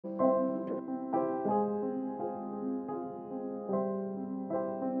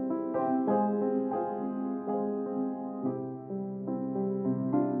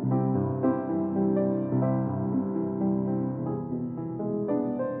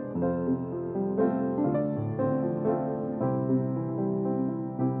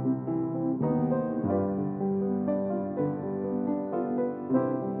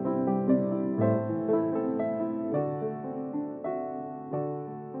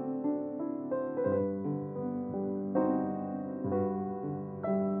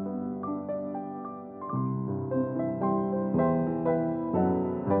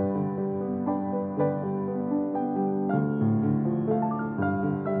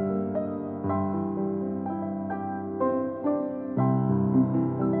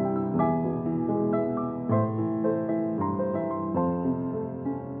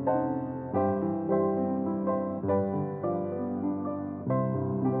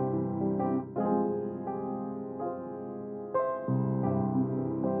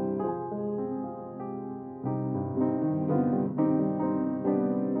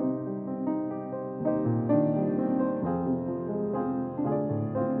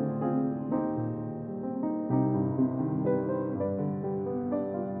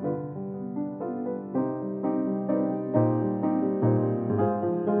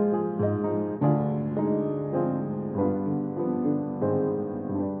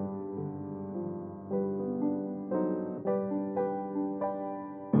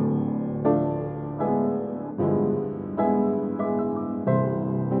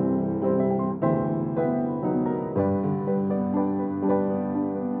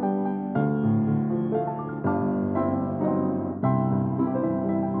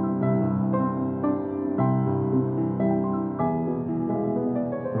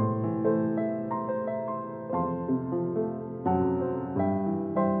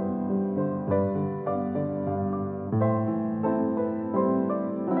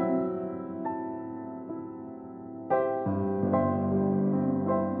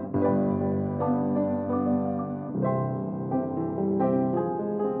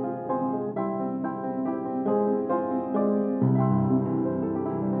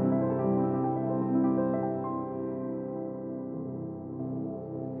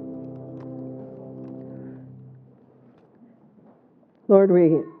Lord,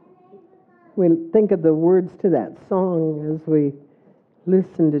 we think of the words to that song as we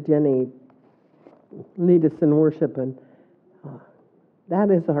listen to Jenny lead us in worship, and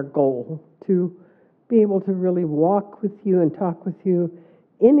that is our goal, to be able to really walk with you and talk with you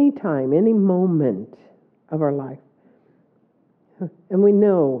anytime, any moment of our life. And we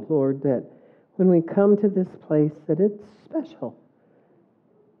know, Lord, that when we come to this place, that it's special.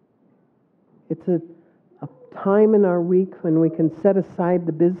 It's a time in our week when we can set aside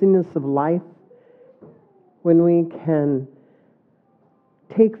the busyness of life, when we can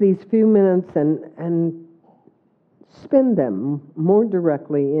take these few minutes and spend them more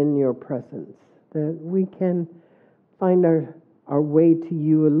directly in your presence, that we can find our way to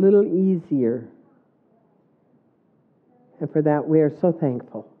you a little easier. And for that, we are so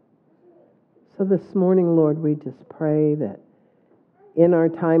thankful. So this morning, Lord, we just pray that in our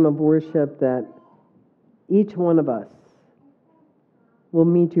time of worship, that each one of us will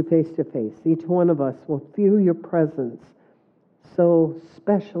meet you face to face. Each one of us will feel your presence so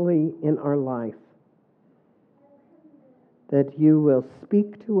specially in our life, that you will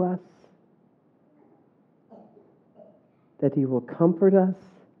speak to us, that you will comfort us,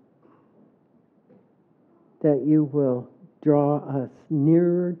 that you will draw us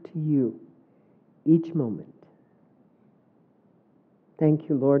nearer to you each moment. Thank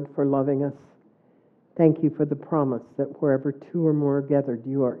you, Lord, for loving us. Thank you for the promise that wherever two or more are gathered,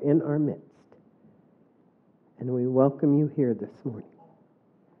 you are in our midst. And we welcome you here this morning.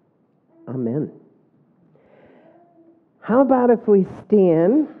 Amen. How about if we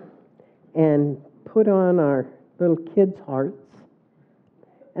stand and put on our little kids' hearts,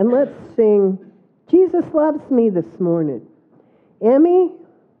 and let's sing Jesus Loves Me this morning.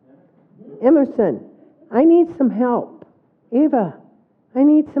 Emerson, I need some help. Ava, I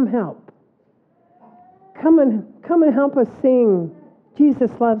need some help. Come and help us sing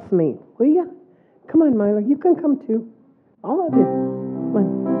Jesus Loves Me, will you? Come on, Milo, you can come too. All of you. Come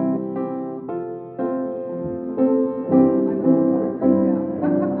on.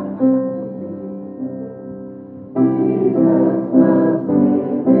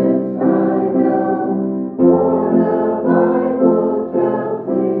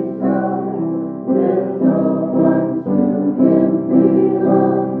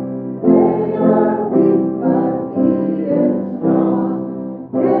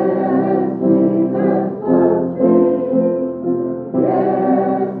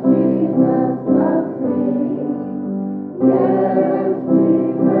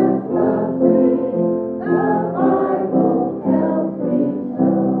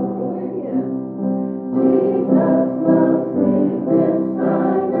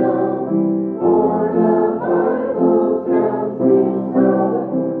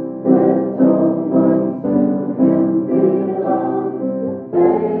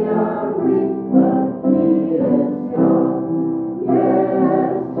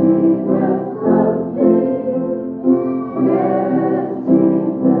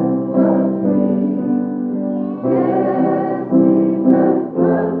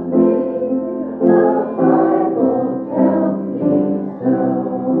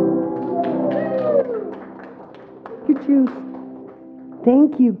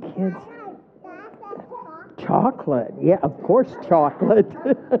 Thank you, kids. Chocolate. Yeah, of course chocolate.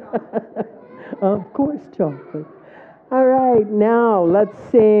 Of course chocolate. All right, now let's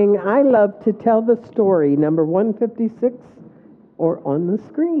sing I Love to Tell the Story, number 156, or on the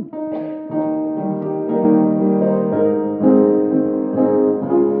screen.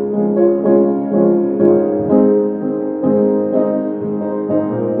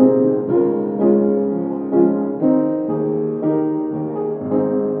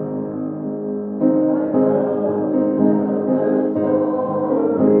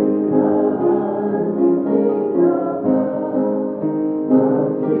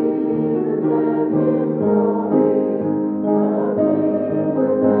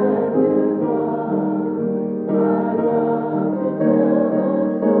 Jesus and his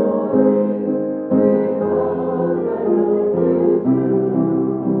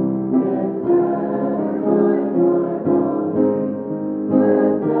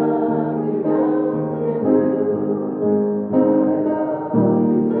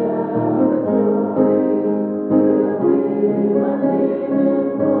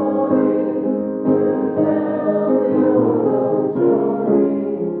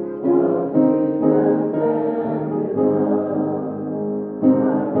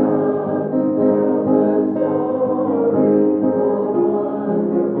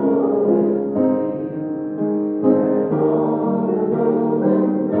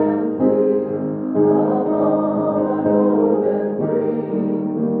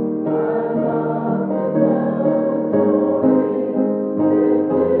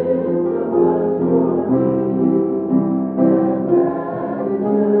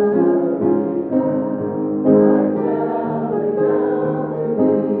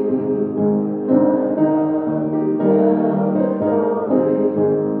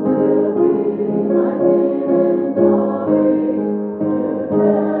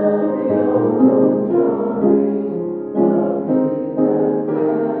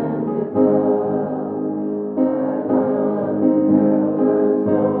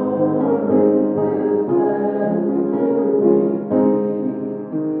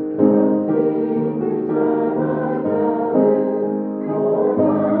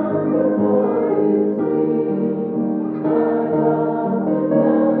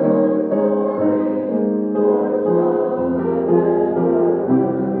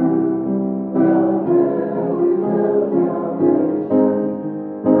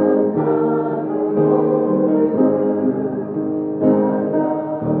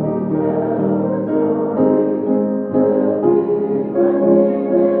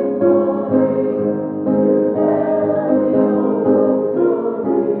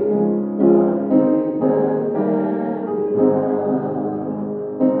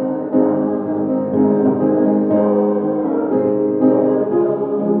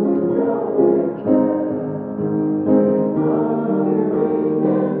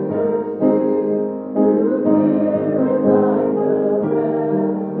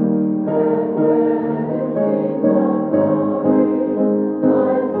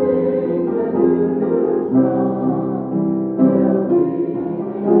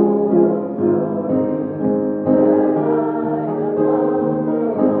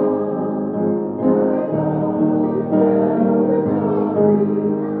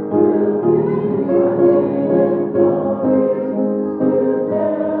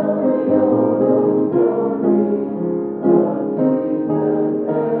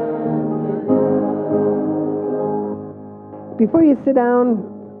Before you sit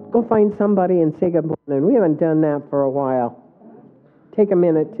down, go find somebody and say good morning. We haven't done that for a while. Take a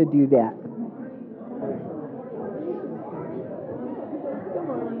minute to do that.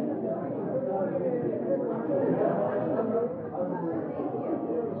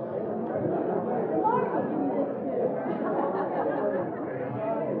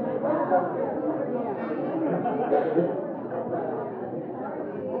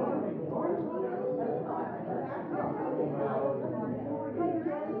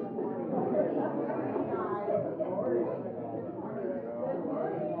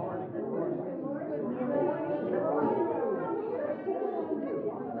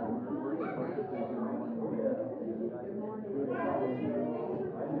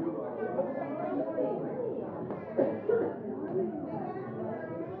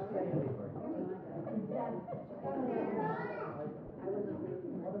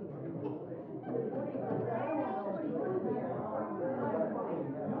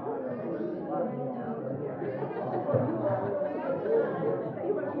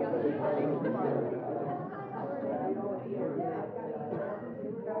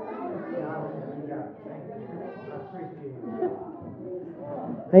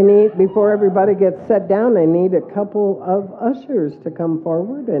 Before everybody gets set down, I need a couple of ushers to come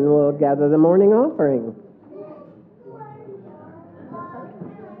forward and we'll gather the morning offering.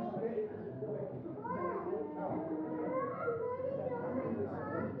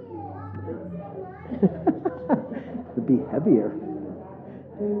 It'd be heavier.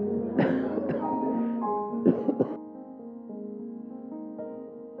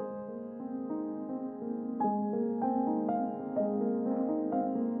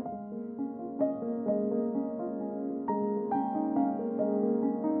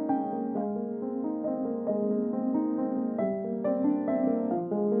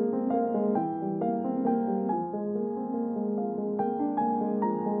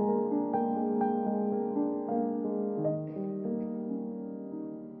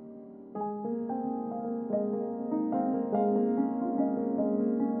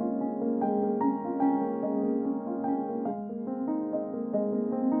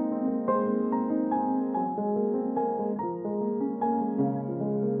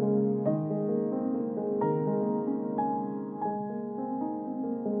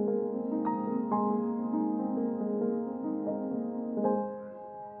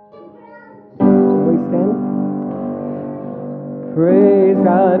 Praise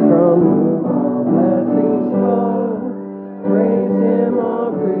God from whom all blessings flow. Praise Him, all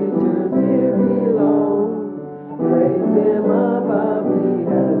creatures here below. Praise Him above the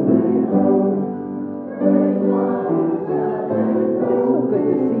heavenly host. Praise one who sat and it's so good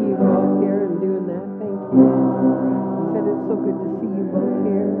to see you both here and doing that. Thank you. I said it's so good to see you both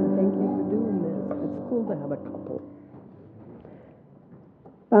here and thank you for doing this. It's cool to have a couple.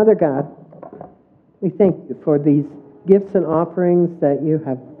 Father God, we thank you for these gifts and offerings that you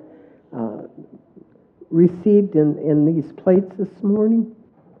have received in these plates this morning.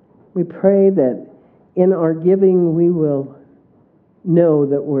 We pray that in our giving we will know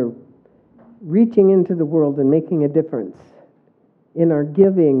that we're reaching into the world and making a difference. In our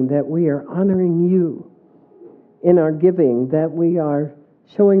giving that we are honoring you. In our giving that we are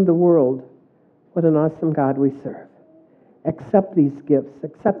showing the world what an awesome God we serve. Accept these gifts,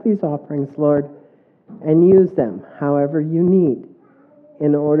 accept these offerings, Lord, and use them however you need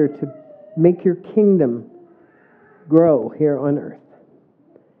in order to make your kingdom grow here on earth.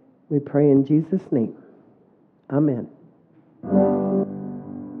 We pray in Jesus' name. Amen.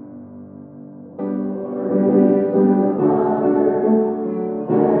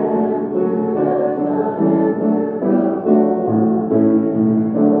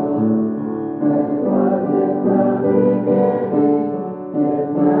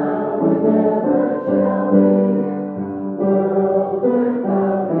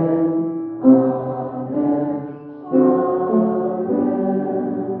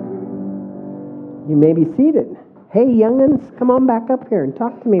 You may be seated. Hey, young'uns, come on back up here and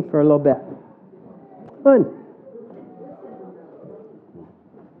talk to me for a little bit. Come on.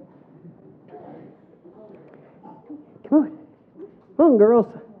 Come on. Come on, girls.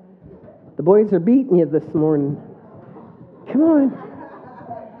 The boys are beating you this morning. Come on.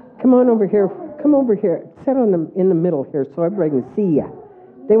 Come on over here. Come over here. Sit in the middle here so everybody can see you.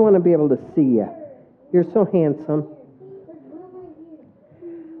 They want to be able to see you. You're so handsome.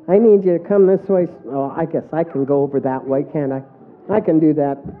 I need you to come this way. Oh, I guess I can go over that way, can't I? I can do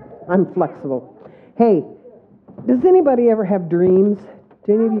that. I'm flexible. Hey, does anybody ever have dreams?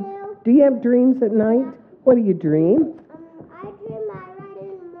 Do you have dreams at night? What do you dream? I dream I ride in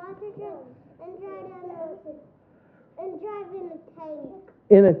a monster truck and drive in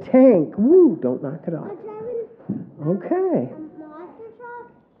In a tank. Woo, don't knock it off. Okay.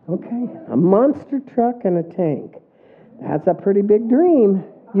 Okay, a monster truck and a tank. That's a pretty big dream.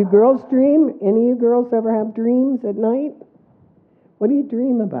 You girls dream? Any of you girls ever have dreams at night? What do you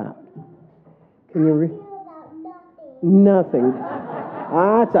dream about? Can you read? Nothing.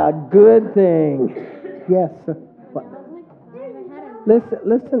 That's a good thing. Yes. What? Listen.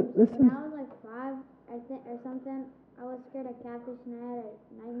 When I was like 5 or something, I was scared of catfish and I had a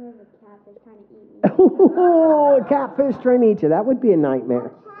nightmare of a catfish trying to eat me. Oh, a catfish trying to eat you. That would be a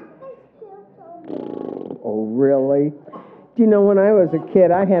nightmare. Oh, really? Do you know when I was a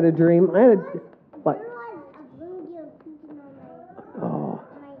kid, I had a dream. What? Oh,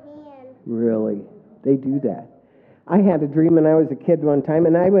 really? They do that. I had a dream when I was a kid one time,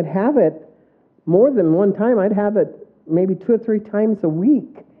 and I would have it more than one time. I'd have it maybe 2 or 3 times a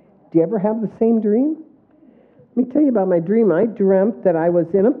week. Do you ever have the same dream? Let me tell you about my dream. I dreamt that I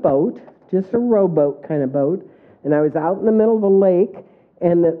was in a boat, just a rowboat kind of boat, and I was out in the middle of a lake,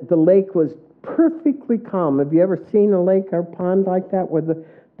 and the lake was perfectly calm. Have you ever seen a lake or pond like that where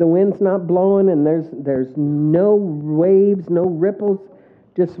the wind's not blowing and there's no waves, no ripples?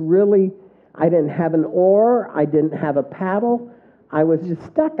 Just really, I didn't have an oar. I didn't have a paddle. I was just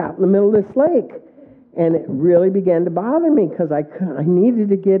stuck out in the middle of this lake. And it really began to bother me because I needed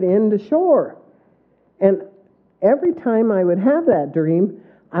to get into shore. And every time I would have that dream,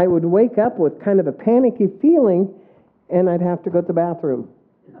 I would wake up with kind of a panicky feeling and I'd have to go to the bathroom.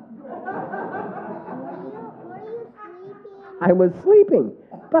 I was sleeping,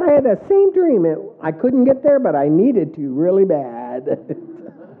 but I had that same dream. I couldn't get there, but I needed to really bad.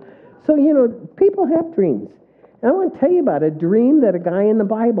 So, people have dreams. And I want to tell you about a dream that a guy in the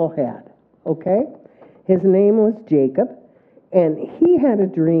Bible had, okay? His name was Jacob, and he had a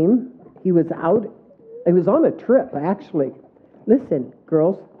dream. He was on a trip, actually. Listen,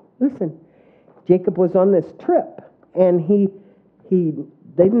 girls, listen. Jacob was on this trip, and they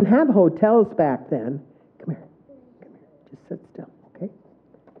didn't have hotels back then. Come here. Just sit still, okay?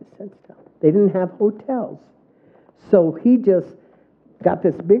 Just sit still. They didn't have hotels. So he just got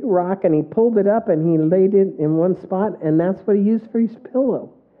this big rock, and he pulled it up, and he laid it in one spot, and that's what he used for his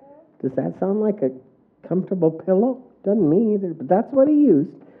pillow. Does that sound like a comfortable pillow? Doesn't me either, but that's what he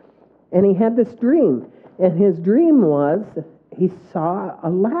used. And he had this dream, and his dream was he saw a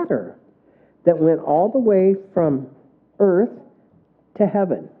ladder that went all the way from earth to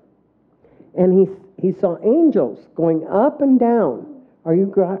heaven. And he saw angels going up and down. Are you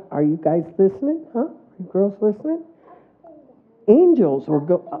guys listening? Huh? Are you girls listening? Angels were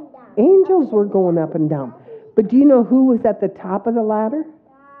going up and down. But do you know who was at the top of the ladder?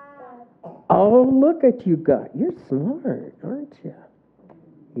 Oh, look at you guys. You're smart, aren't you?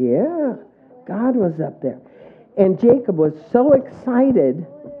 Yeah. God was up there. And Jacob was so excited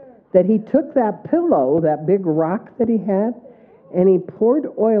that he took that pillow, that big rock that he had, and he poured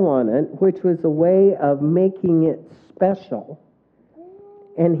oil on it, which was a way of making it special.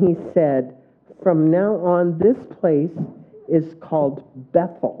 And he said, from now on, this place is called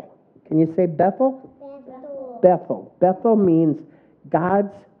Bethel. Can you say Bethel? Bethel. Bethel means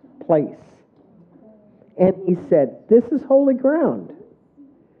God's place. And he said, this is holy ground.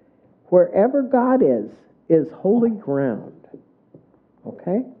 Wherever God is holy ground.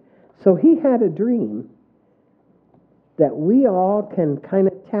 Okay? So he had a dream that we all can kind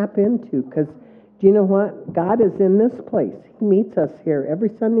of tap into, because do you know what? God is in this place. He meets us here every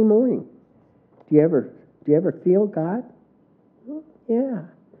Sunday morning. Do you ever feel God? Yeah,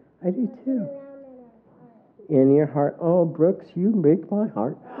 I do too. In your heart. Oh, Brooks, you make my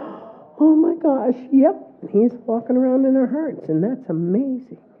heart. Oh my gosh, yep. He's walking around in our hearts, and that's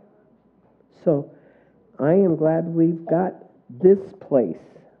amazing. So I am glad we've got this place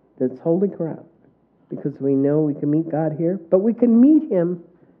that's holy ground, because we know we can meet God here, but we can meet him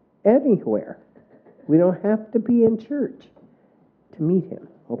anywhere. We don't have to be in church to meet him,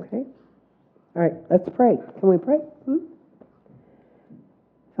 okay? All right, let's pray. Can we pray?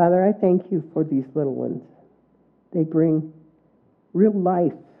 Father, I thank you for these little ones. They bring real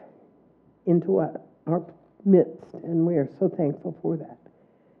life into our midst, and we are so thankful for that.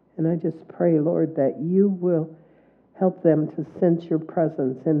 And I just pray, Lord, that you will help them to sense your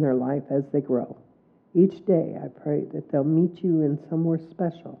presence in their life as they grow. Each day, I pray that they'll meet you in somewhere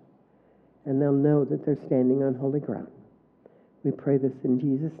special, and they'll know that they're standing on holy ground. We pray this in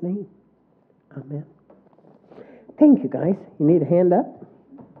Jesus' name. Amen. Thank you, guys. You need a hand up?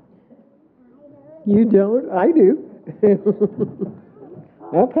 You don't? I do.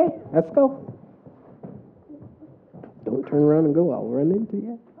 Okay, let's go. Don't turn around and go. I'll run into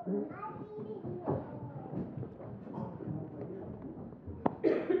you.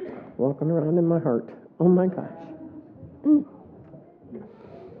 walking around in my heart. Oh my gosh. Mm.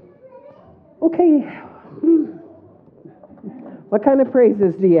 Okay. Mm. What kind of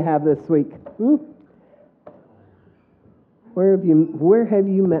praises do you have this week? Mm? Where have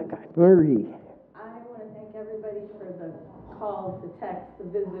you met God? Marie. I want to thank everybody for the calls, the texts, the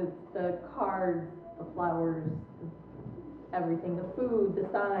visits, the cards, the flowers, everything, the food, the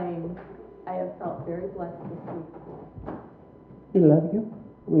signs. I have felt very blessed this week. We love you.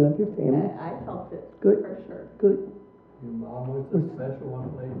 We love your family. I felt it. Good. For sure. Good. Your mom was a special one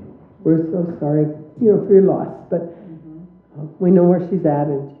lady. We're so sorry, for your loss, but we know where she's at,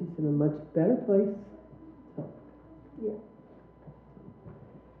 and she's in a much better place. So, yeah.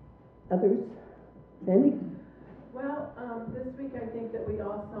 Others? Sandy? Well, this week I think that we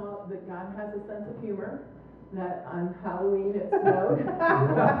all saw that God has a sense of humor, that on Halloween it snowed.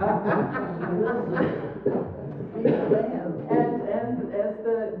 and as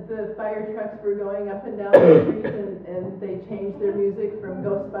the fire trucks were going up and down the street and they changed their music from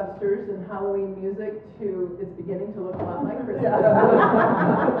Ghostbusters and Halloween music to it's beginning to look a lot like Christmas.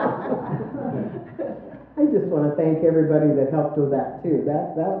 I just want to thank everybody that helped with that too.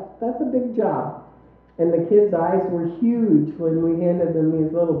 That's a big job. And the kids' eyes were huge when we handed them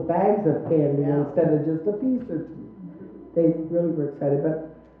these little bags of candy instead of just a piece or two. They really were excited.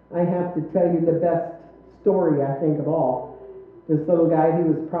 But I have to tell you the best story, I think, of all. This little guy, he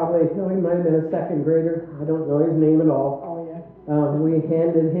was probably, he might have been a second grader. I don't know his name at all. Oh, yeah. We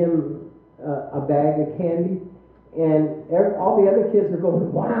handed him a bag of candy. And all the other kids were going,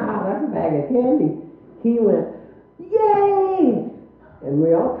 wow, that's a bag of candy. He went, yay! And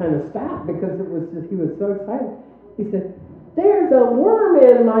we all kind of stopped because he was so excited. He said, there's a worm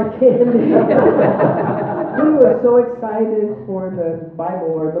in my candy. He was so excited for the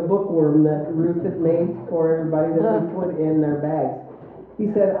Bible or the bookworm that Ruth had made for everybody that we put in their bags. He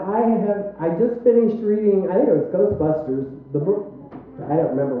said, I just finished reading, I think it was Ghostbusters, the book. I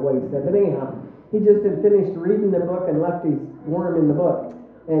don't remember what he said, but anyhow, he just had finished reading the book and left his worm in the book.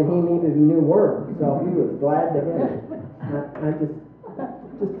 And he needed a new worm, so he was glad to get it. I just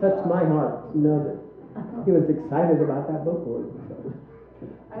touched my heart to know that he was excited about that bookworm. So.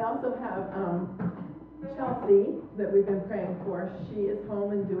 I also have Chelsea that we've been praying for. She is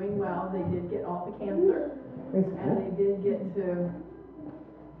home and doing well. They did get all the cancer, and they did get to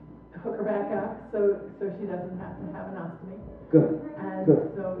hook her back up so she doesn't have to have an ostomy. Good. And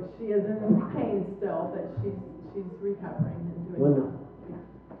Good. so she is in pain still, but she's recovering and doing Wonderful. well. Yeah.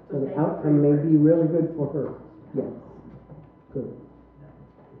 So the outcome may be really good for her. Yes. Good.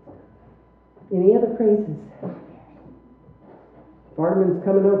 Any other praises? Farming's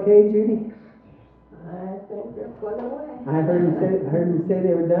coming okay, Judy? I think they're plugging away. I heard him say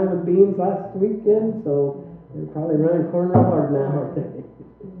they were done with beans last weekend, so they're probably running corn real hard now, aren't they?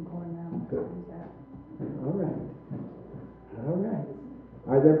 Good. All right. All right.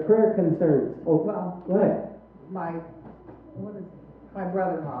 Are there prayer concerns? Oh, Well, go ahead. My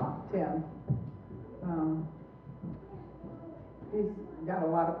brother-in-law, Tim, he's got a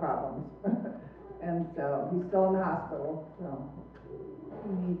lot of problems. And so he's still in the hospital, so he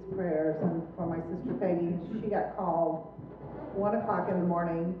needs prayers. And for my sister Peggy, she got called 1 o'clock in the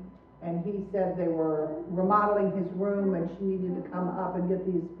morning, and he said they were remodeling his room and she needed to come up and get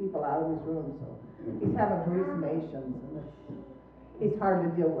these people out of his room. So he's having hallucinations, and he's hard to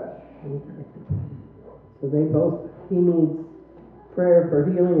deal with. So he needs prayer for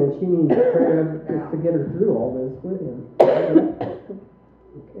healing, and she needs prayer just to get her through all this with him.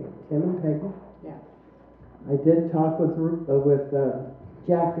 Okay, Tim and Peggy. Yeah. I did talk with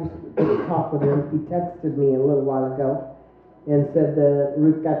Jack. Talk with him. He texted me a little while ago and said that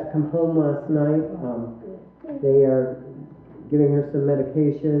Ruth got to come home last night. They are giving her some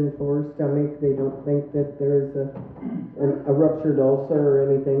medication for her stomach. They don't think that there is a ruptured ulcer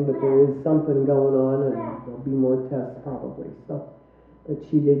or anything, but there is something going on, and there'll be more tests probably. So, but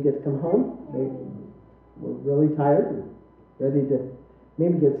she did get to come home. They were really tired and ready to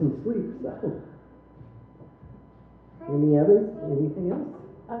maybe get some sleep. So, any others? Anything else?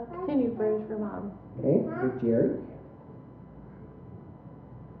 Continue prayers for Mom. Okay, for Jerry.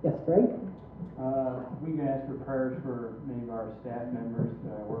 Yes, Frank? We can ask for prayers for many of our staff members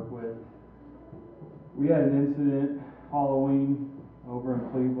that I work with. We had an incident Halloween over in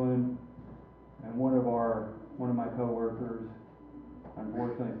Cleveland, and one of my coworkers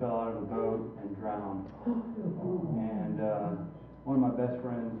unfortunately fell out of a boat and drowned. And one of my best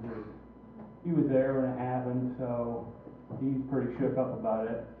friends he was there when it happened, so he's pretty shook up about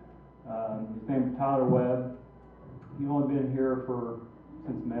it. His name is Tyler Webb. He's only been here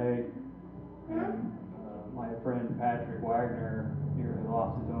since May. And my friend Patrick Wagner nearly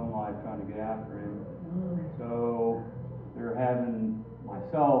lost his own life trying to get after him. So they're having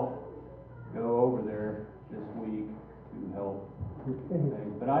myself go over there this week to help.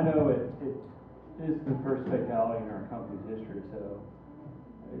 But I know it is the first fatality in our company's history, so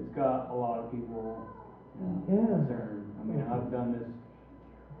it's got a lot of people concerned. I mean, I've done this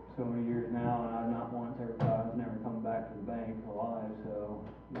so many years now, and I've not once ever thought I was never coming back to the bank alive, so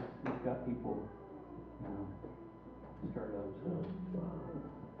it's got people, stirred up, so.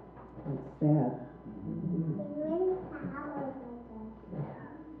 It's sad.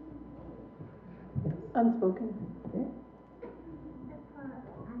 Unspoken.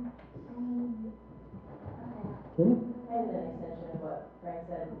 Jenny? I have an extension of what Frank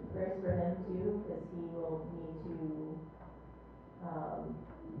said. Prayers for him too, because he will need to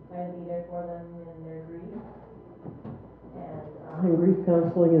kind of be there for them in their grief. And grief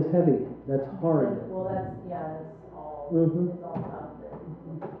counseling is heavy. That's hard. Well, that's all. Mm-hmm. It's all tough. That,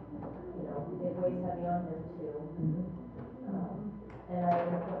 it weighs heavy on him too. And I have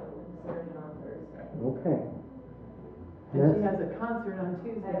an appointment with the surgeon on Thursday. Okay. And she has a concert on I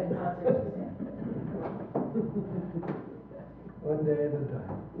Tuesday. have a concert Tuesday. One day at a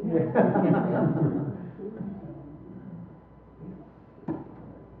time.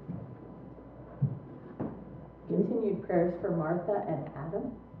 Continued prayers for Martha and Adam.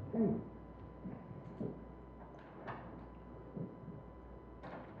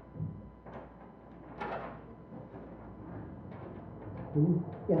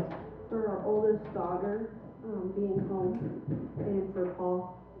 Yes. For our oldest daughter being home, and for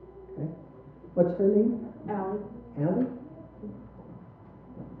Paul. Okay. What's her name? Allie. Allie?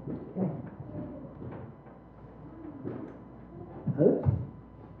 Okay. Others?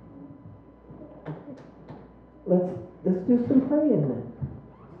 Let's do some praying then.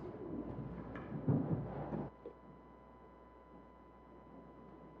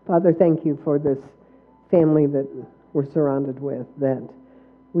 Father, thank you for this family that we're surrounded with, that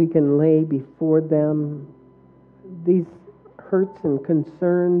we can lay before them these hurts and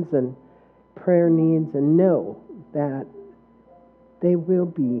concerns and prayer needs, and know that they will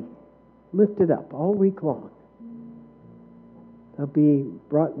be lifted up all week long. They'll be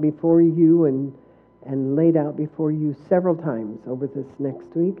brought before you and laid out before you several times over this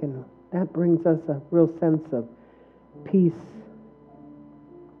next week, and that brings us a real sense of peace,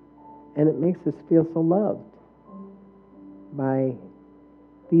 and it makes us feel so loved by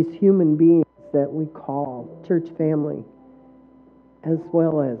these human beings that we call church family, as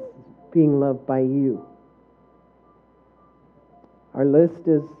well as being loved by you. Our list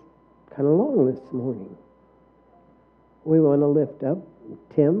is kind of long this morning. We want to lift up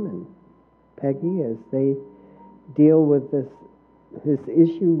Tim and Peggy as they deal with this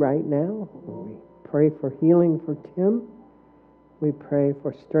issue right now. We pray for healing for Tim. We pray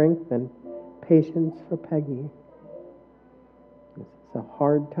for strength and patience for Peggy. It's a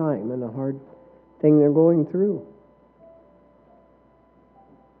hard time and a hard thing they're going through.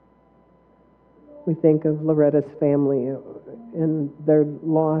 We think of Loretta's family and their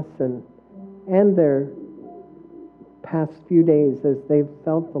loss and their past few days as they've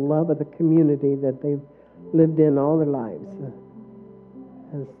felt the love of the community that they've lived in all their lives,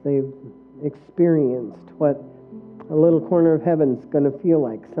 as they've experienced what a little corner of heaven's going to feel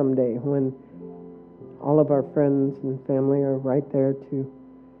like someday when all of our friends and family are right there to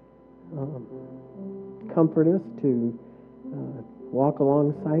comfort us, to walk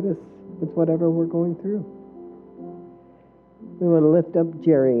alongside us with whatever we're going through. We want to lift up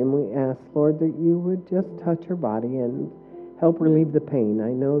Jerry, and we ask, Lord, that you would just touch her body and help relieve the pain.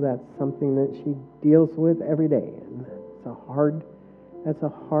 I know that's something that she deals with every day, and that's a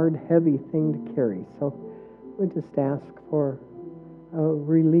hard, heavy thing to carry. So we just ask for a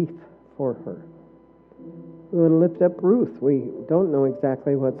relief for her. We want to lift up Ruth. We don't know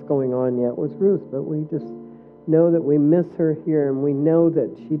exactly what's going on yet with Ruth, but we just know that we miss her here, and we know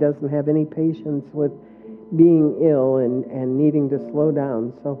that she doesn't have any patience with being ill and needing to slow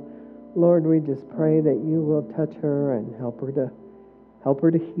down. So, Lord, we just pray that you will touch her and help her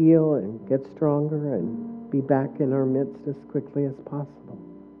to heal and get stronger and be back in our midst as quickly as possible.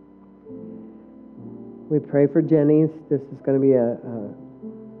 We pray for Jenny. This is going to be a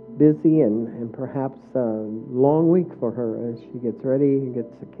busy and perhaps a long week for her as she gets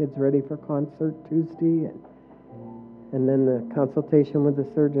the kids ready for concert Tuesday and then the consultation with the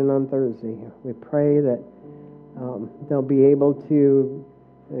surgeon on Thursday. We pray that they'll be able to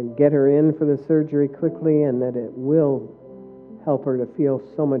get her in for the surgery quickly, and that it will help her to feel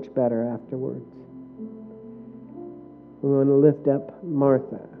so much better afterwards. We want to lift up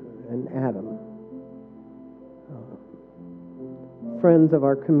Martha and Adam. friends of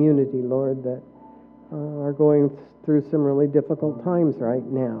our community, Lord, that are going through some really difficult times right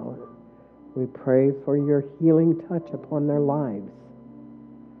now. We pray for your healing touch upon their lives.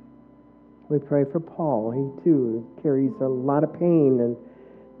 We pray for Paul. He too carries a lot of pain, and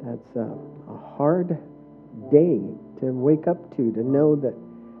that's a hard day to wake up to know that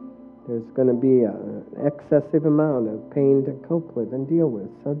there's going to be an excessive amount of pain to cope with and deal with.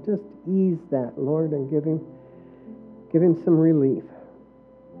 So just ease that, Lord, and give him some relief.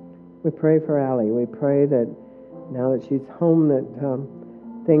 We pray for Allie. We pray that now that she's home, that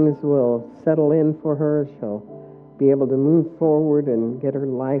things will settle in for her. She'll be able to move forward and get her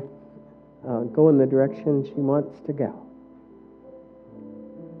life go in the direction she wants to go.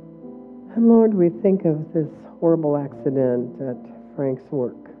 And Lord, we think of this horrible accident at Frank's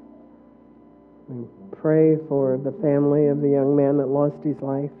work. We pray for the family of the young man that lost his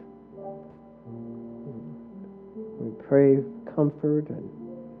life. We pray comfort,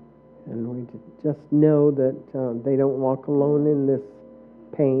 and we just know that they don't walk alone in this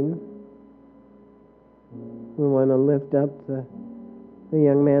pain. We want to lift up the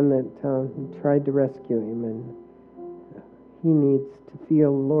young man that tried to rescue him, and he needs to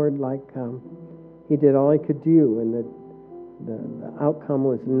feel, Lord, like he did all he could do, and that the outcome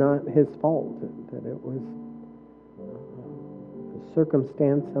was not his fault, that it was the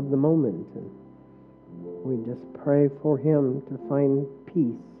circumstance of the moment. And we just pray for him to find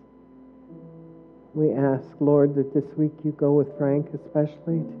peace. We ask, Lord, that this week you go with Frank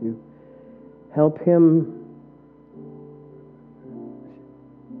especially to help him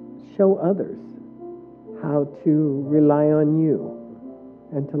show others how to rely on you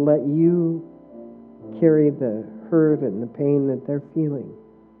and to let you carry the hurt and the pain that they're feeling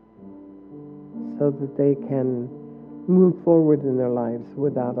so that they can move forward in their lives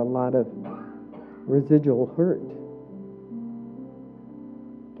without a lot of residual hurt.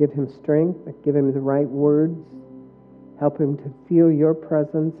 Give him strength, give him the right words, help him to feel your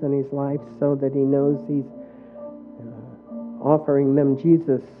presence in his life so that he knows he's offering them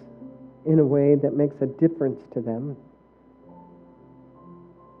Jesus in a way that makes a difference to them.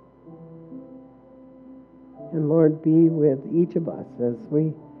 And Lord, be with each of us as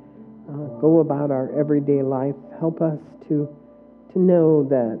we go about our everyday life. Help us to know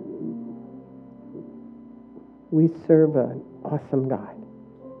that we serve an awesome God,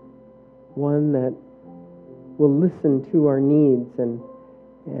 one that will listen to our needs, and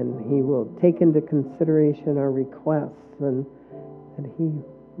he will take into consideration our requests, and he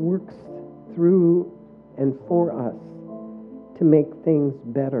works through and for us to make things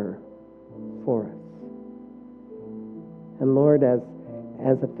better for us. And Lord, as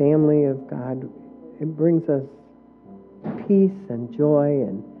a family of God, it brings us peace and joy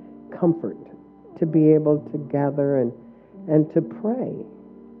and comfort to be able to gather and to pray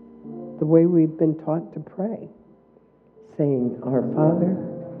the way we've been taught to pray, saying, Our Father,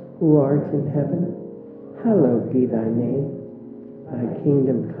 who art in heaven, hallowed be thy name. Thy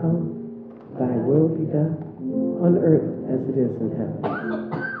kingdom come, thy will be done, on earth as it is in heaven.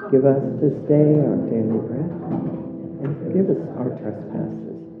 Give us this day our daily bread, and forgive us our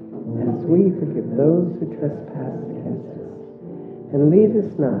trespasses, as we forgive those who trespass against us. And lead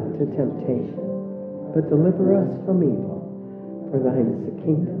us not into temptation, but deliver us from evil. For thine is the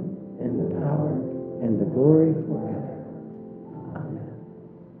kingdom, and the power, and the glory forever. Amen.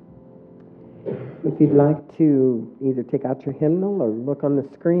 If you'd like to either take out your hymnal or look on the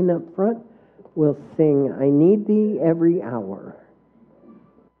screen up front, we'll sing I Need Thee Every Hour.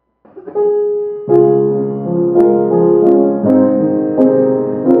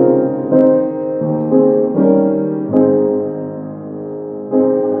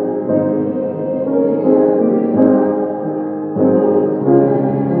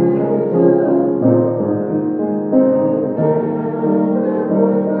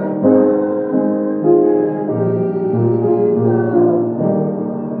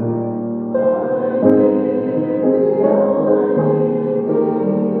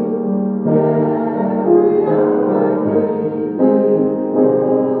 Yeah.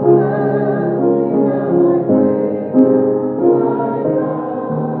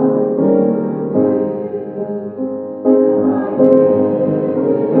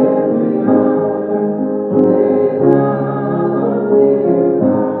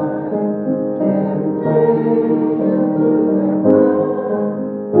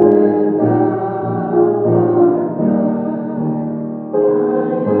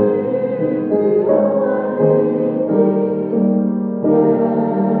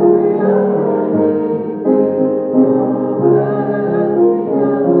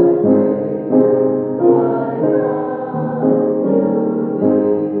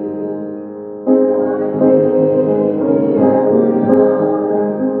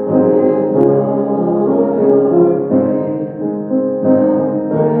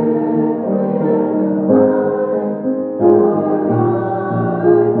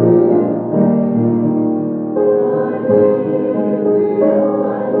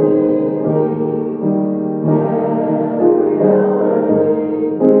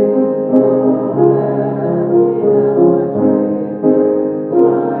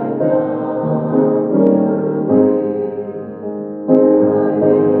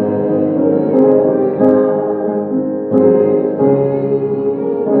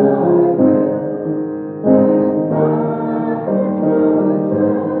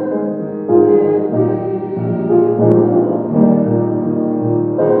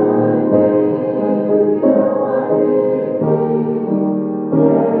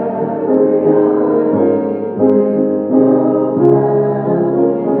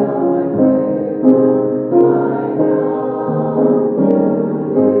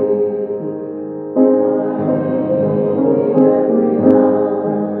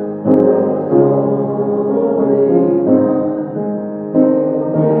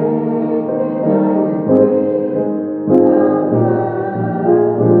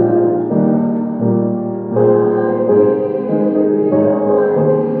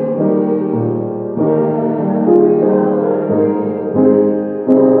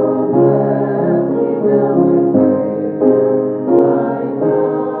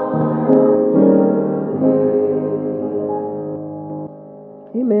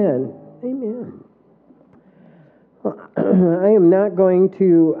 I am not going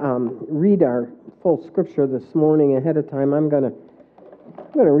to read our full scripture this morning ahead of time. I'm going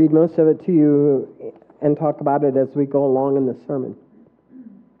to read most of it to you and talk about it as we go along in the sermon.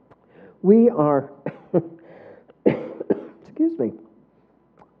 We are, excuse me,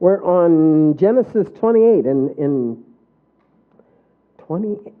 we're on Genesis 28 in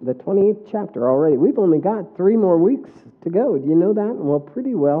the 28th chapter already. We've only got 3 more weeks to go. Do you know that? Well,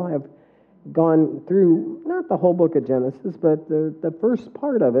 pretty well have gone through, not the whole book of Genesis, but the first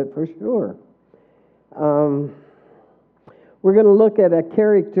part of it for sure. We're going to look at a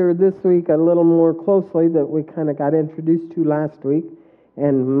character this week a little more closely that we kind of got introduced to last week.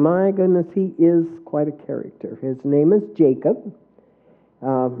 And my goodness, he is quite a character. His name is Jacob.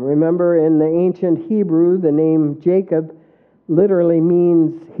 Remember, in the ancient Hebrew, the name Jacob literally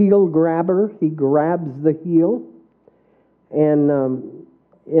means heel grabber. He grabs the heel. And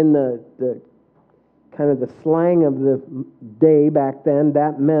in the kind of the slang of the day back then,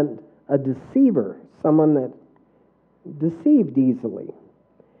 that meant a deceiver, someone that deceived easily.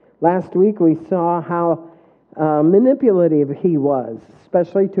 Last week we saw how manipulative he was,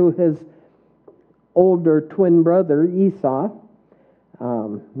 especially to his older twin brother Esau.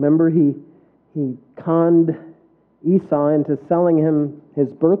 Remember, he conned Esau into selling him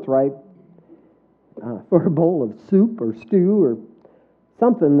his birthright for a bowl of soup or stew or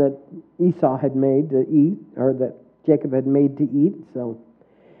something that Esau had made to eat, or that Jacob had made to eat. So,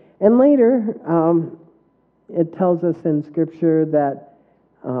 and later it tells us in Scripture that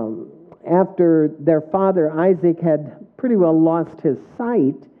after their father Isaac had pretty well lost his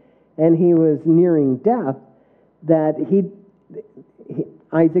sight and he was nearing death, that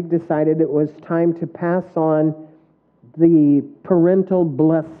Isaac decided it was time to pass on the parental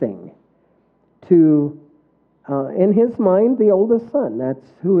blessing to, in his mind, the oldest son.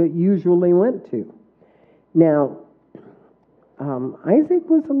 That's who it usually went to. Now, Isaac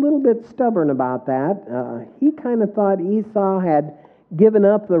was a little bit stubborn about that. He kind of thought Esau had given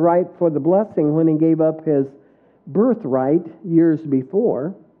up the right for the blessing when he gave up his birthright years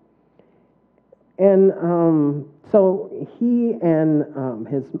before. And so he and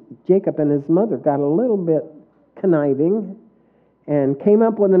Jacob and his mother got a little bit conniving and came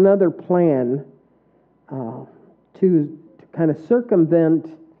up with another plan to kind of circumvent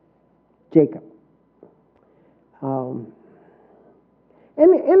Jacob. And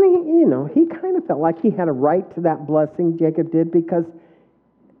he kind of felt like he had a right to that blessing, Jacob did, because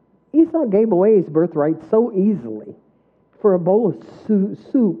Esau gave away his birthright so easily for a bowl of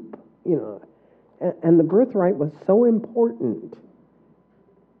soup, and the birthright was so important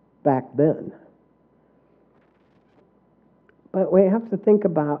back then. But we have to think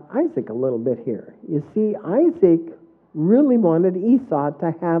about Isaac a little bit here. You see, Isaac really wanted Esau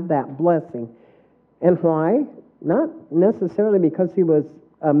to have that blessing. And why? Not necessarily because he was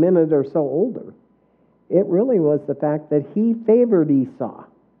a minute or so older. It really was the fact that he favored Esau.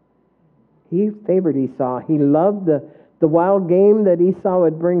 He favored Esau. He loved the wild game that Esau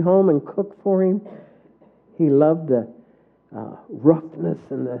would bring home and cook for him. He loved the roughness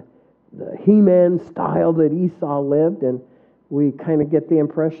and the He-Man style that Esau lived. And we kind of get the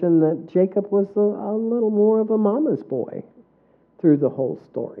impression that Jacob was a little more of a mama's boy through the whole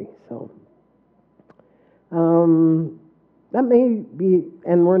story. So that may be,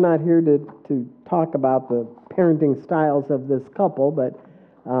 and we're not here to talk about the parenting styles of this couple, but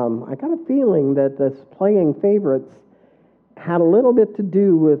I got a feeling that this playing favorites had a little bit to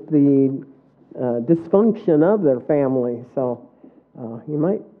do with the dysfunction of their family. So you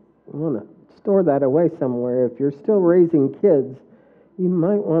might want to store that away somewhere. If you're still raising kids, you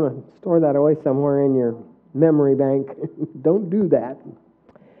might want to store that away somewhere in your memory bank. Don't do that.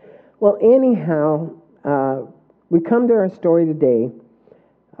 Well, anyhow, we come to our story today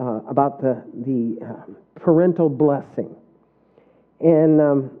about the parental blessing.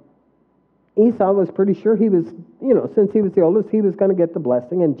 And Esau was pretty sure he was, since he was the oldest, he was going to get the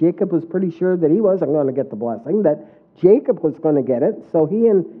blessing. And Jacob was pretty sure that he wasn't going to get the blessing, that Jacob was going to get it. So he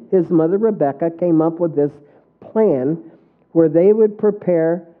and his mother Rebekah came up with this plan where they would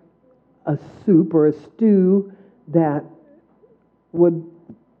prepare a soup or a stew that would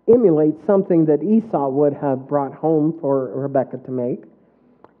emulate something that Esau would have brought home for Rebekah to make,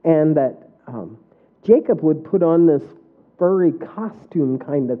 and that Jacob would put on this furry costume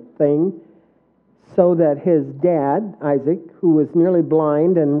kind of thing so that his dad, Isaac, who was nearly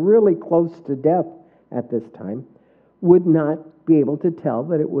blind and really close to death at this time, would not be able to tell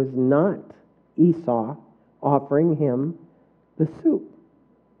that it was not Esau offering him the soup.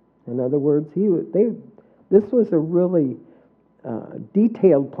 In other words, this was a really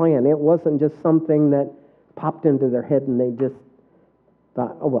detailed plan. It wasn't just something that popped into their head, and they just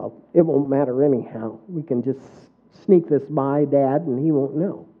thought, oh, well, it won't matter anyhow. We can just sneak this by Dad, and he won't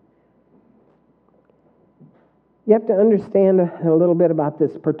know. You have to understand a little bit about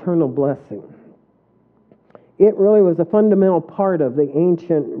this paternal blessing. It really was a fundamental part of the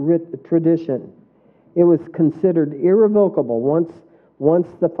ancient tradition. It was considered irrevocable. Once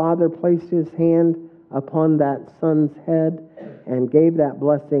the father placed his hand upon that son's head and gave that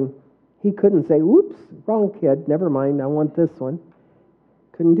blessing, he couldn't say, "Oops, wrong kid, never mind, I want this one."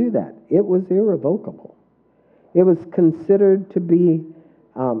 Couldn't do that. It was irrevocable. It was considered to be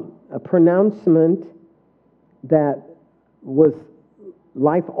a pronouncement that was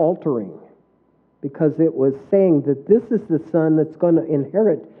life-altering, because it was saying that this is the son that's going to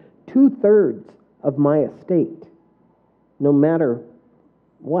inherit 2/3 of my estate, no matter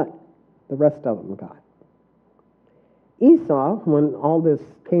what the rest of them got. Esau, when all this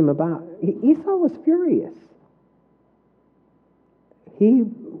came about, Esau was furious. He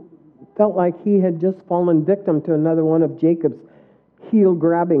felt like he had just fallen victim to another one of Jacob's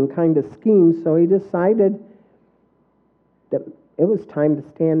heel-grabbing kind of schemes, so he decided that it was time to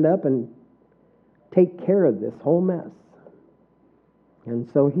stand up and take care of this whole mess. And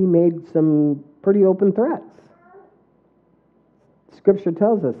so he made some pretty open threats. Scripture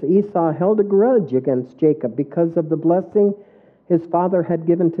tells us Esau held a grudge against Jacob because of the blessing his father had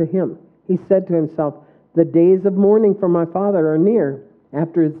given to him. He said to himself, "The days of mourning for my father are near.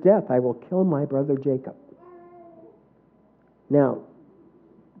 After his death, I will kill my brother Jacob." Now,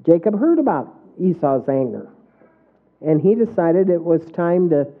 Jacob heard about Esau's anger, and he decided it was time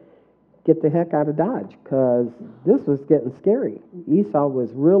to get the heck out of Dodge, because this was getting scary. Esau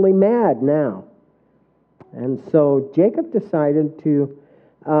was really mad now. And so Jacob decided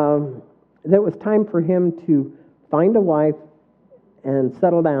that it was time for him to find a wife and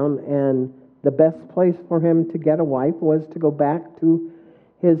settle down, and the best place for him to get a wife was to go back to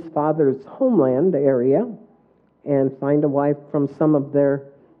his father's homeland area and find a wife from some of their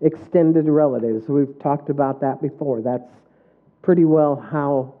extended relatives. We've talked about that before. That's pretty well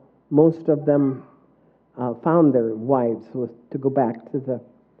how most of them found their wives, was to go back to the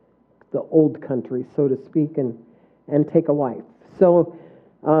old country, so to speak, and take a wife. So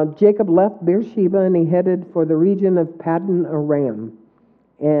Jacob left Beersheba and he headed for the region of Paddan Aram.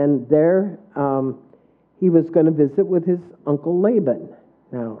 And there he was going to visit with his uncle Laban.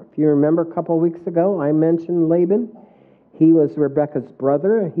 Now, if you remember a couple of weeks ago, I mentioned Laban. He was Rebekah's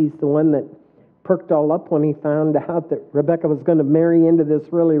brother. He's the one that perked all up when he found out that Rebekah was going to marry into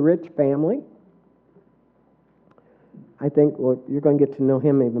this really rich family. I think, well, you're going to get to know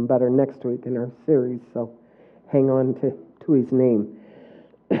him even better next week in our series, so hang on to his name.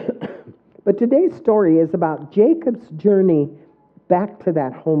 But today's story is about Jacob's journey back to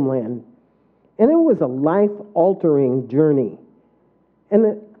that homeland. And it was a life-altering journey.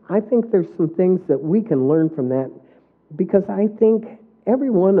 And I think there's some things that we can learn from that, because I think every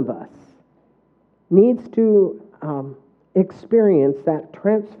one of us needs to experience that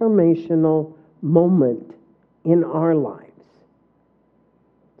transformational moment in our lives.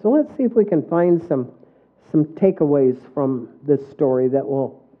 So let's see if we can find some takeaways from this story that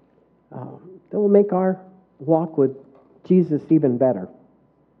will make our walk with Jesus even better.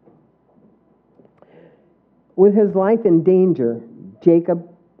 With his life in danger, Jacob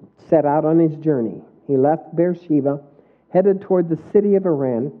set out on his journey. He left Beersheba, headed toward the city of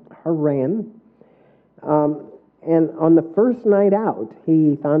Haran. And on the first night out,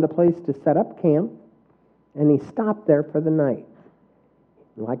 he found a place to set up camp, and he stopped there for the night.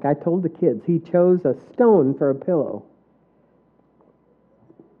 Like I told the kids, he chose a stone for a pillow.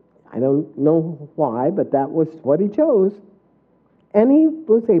 I don't know why, but that was what he chose. And he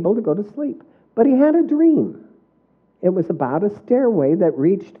was able to go to sleep. But he had a dream. It was about a stairway that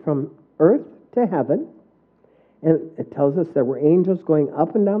reached from earth to heaven. And it tells us there were angels going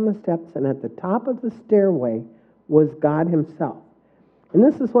up and down the steps, and at the top of the stairway was God himself. And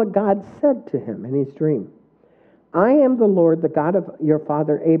this is what God said to him in his dream. "I am the Lord, the God of your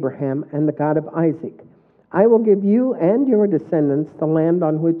father Abraham and the God of Isaac. I will give you and your descendants the land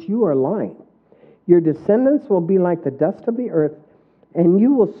on which you are lying. Your descendants will be like the dust of the earth, and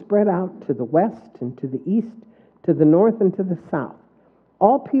you will spread out to the west and to the east, to the north and to the south.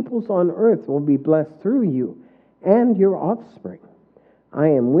 All peoples on earth will be blessed through you and your offspring. I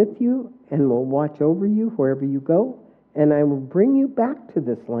am with you and will watch over you wherever you go, and I will bring you back to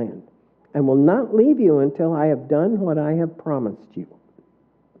this land. I will not leave you until I have done what I have promised you."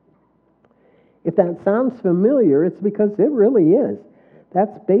 If that sounds familiar, it's because it really is.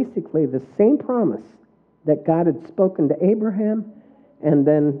 That's basically the same promise that God had spoken to Abraham and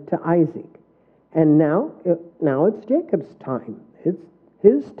then to Isaac. And now it's Jacob's time. It's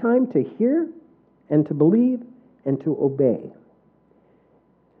his time to hear and to believe and to obey.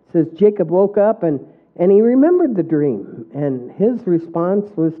 It says Jacob woke up and he remembered the dream. And his response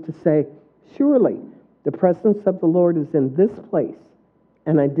was to say, surely the presence of the Lord is in this place,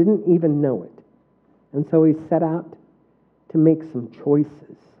 and I didn't even know it. And so he set out to make some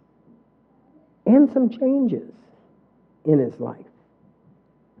choices and some changes in his life.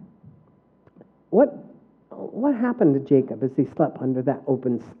 What happened to Jacob as he slept under that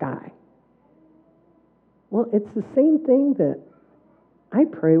open sky? Well, it's the same thing that I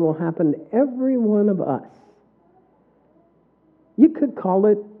pray will happen to every one of us. You could call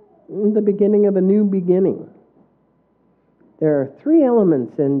it the beginning of a new beginning. There are 3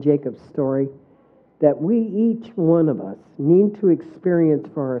 elements in Jacob's story that we, each one of us, need to experience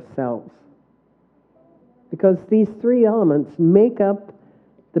for ourselves. Because these 3 elements make up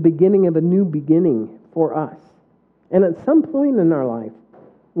the beginning of a new beginning for us. And at some point in our life,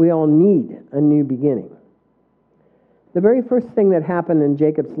 we all need a new beginning. The very first thing that happened in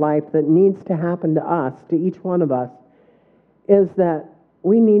Jacob's life that needs to happen to us, to each one of us, is that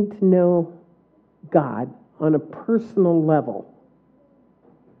we need to know God on a personal level.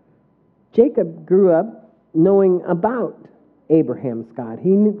 Jacob grew up knowing about Abraham's God.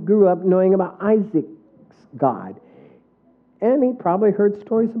 He grew up knowing about Isaac's God. And he probably heard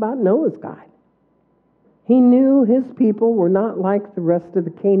stories about Noah's God. He knew his people were not like the rest of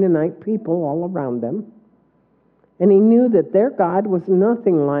the Canaanite people all around them. And he knew that their God was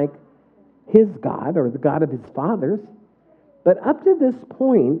nothing like his God or the God of his fathers. But up to this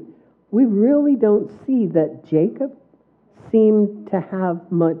point, we really don't see that Jacob seemed to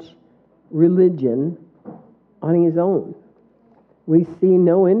have much religion on his own. We see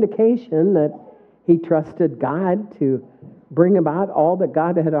no indication that he trusted God to bring about all that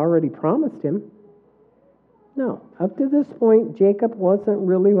God had already promised him. No, up to this point, Jacob wasn't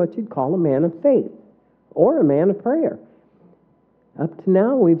really what you'd call a man of faith or a man of prayer. Up to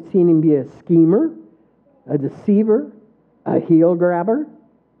now, we've seen him be a schemer, a deceiver, a heel grabber.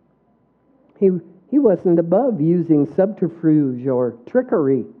 He wasn't above using subterfuge or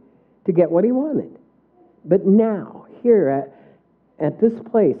trickery to get what he wanted. But now, here at this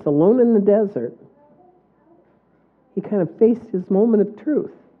place, alone in the desert, he kind of faced his moment of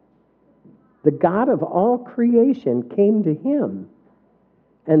truth. The God of all creation came to him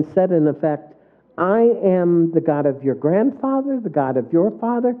and said, in effect, I am the God of your grandfather, the God of your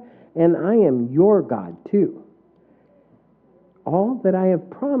father, and I am your God too. All that I have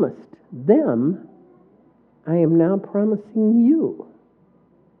promised them, I am now promising you.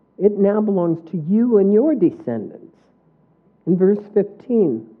 It now belongs to you and your descendants. In verse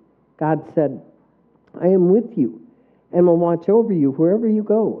 15, God said, I am with you and will watch over you wherever you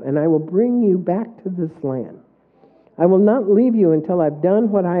go, and I will bring you back to this land. I will not leave you until I've done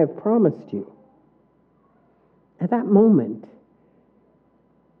what I have promised you. At that moment,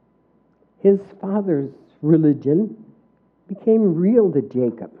 his father's religion became real to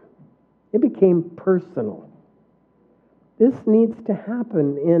Jacob. It became personal. This needs to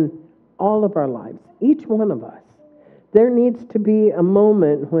happen in all of our lives, each one of us. There needs to be a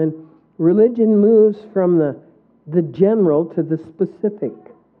moment when religion moves from the general to the specific,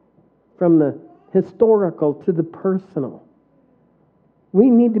 from the historical to the personal. We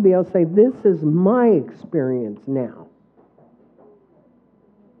need to be able to say, this is my experience now.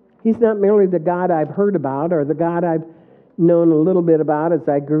 He's not merely the God I've heard about or the God I've known a little bit about as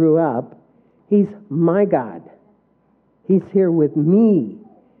I grew up. He's my God. He's here with me.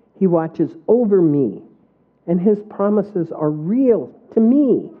 He watches over me. And his promises are real to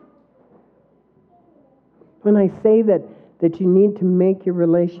me. When I say that you need to make your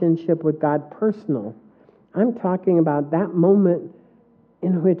relationship with God personal, I'm talking about that moment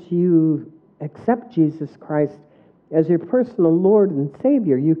in which you accept Jesus Christ as your personal Lord and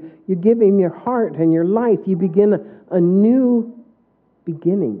Savior. You give him your heart and your life. You begin a new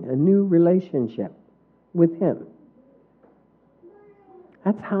beginning, a new relationship with him.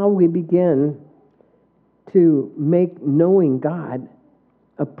 That's how we begin to make knowing God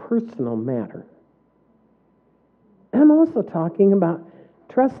a personal matter. And I'm also talking about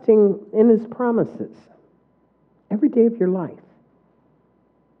trusting in his promises every day of your life.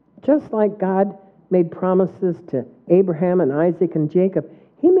 Just like God made promises to Abraham and Isaac and Jacob,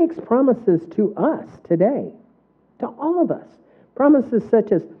 he makes promises to us today, to all of us. Promises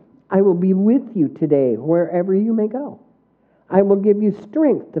such as, I will be with you today wherever you may go. I will give you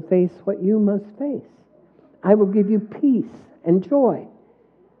strength to face what you must face. I will give you peace and joy.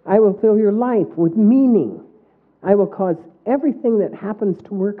 I will fill your life with meaning. I will cause everything that happens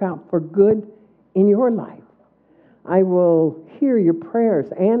to work out for good in your life. I will hear your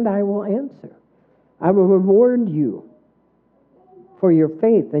prayers and I will answer. I will reward you for your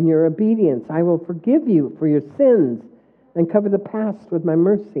faith and your obedience. I will forgive you for your sins and cover the past with my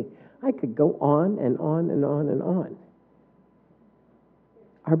mercy. I could go on and on and on and on.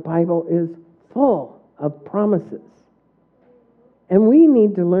 Our Bible is full of promises. And we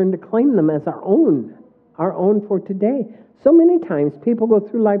need to learn to claim them as our own for today. So many times people go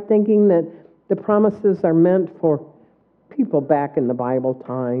through life thinking that the promises are meant for people back in the Bible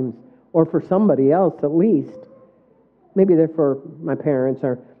times, or for somebody else at least. Maybe they're for my parents,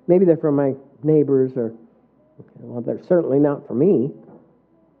 or maybe they're for my neighbors, or, well, they're certainly not for me.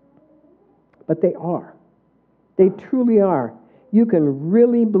 But they are. They truly are. You can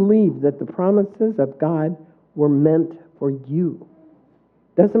really believe that the promises of God were meant for you.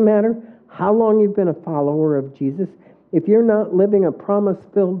 Doesn't matter how long you've been a follower of Jesus. If you're not living a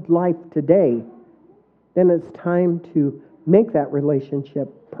promise-filled life today, then it's time to make that relationship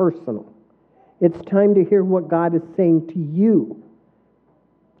personal. It's time to hear what God is saying to you.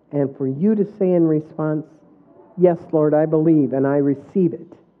 And for you to say in response, yes, Lord, I believe and I receive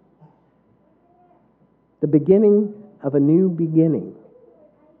it. The beginning of a new beginning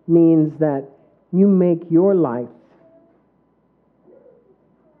means that you make your life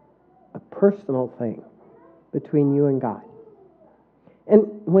a personal thing between you and God. And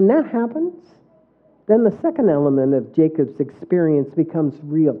when that happens, then the second element of Jacob's experience becomes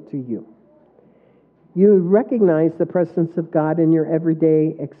real to you. You recognize the presence of God in your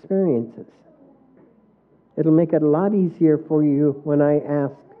everyday experiences. It'll make it a lot easier for you when I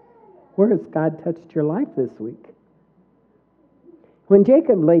ask, where has God touched your life this week? When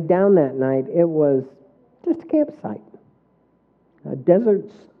Jacob laid down that night, it was just a campsite, a desert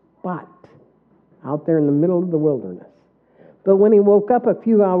spot out there in the middle of the wilderness. But when he woke up a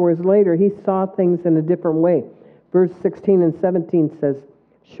few hours later, he saw things in a different way. Verse 16 and 17 says,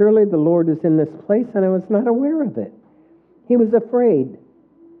 surely the Lord is in this place, and I was not aware of it. He was afraid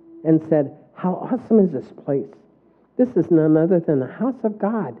and said, how awesome is this place? This is none other than the house of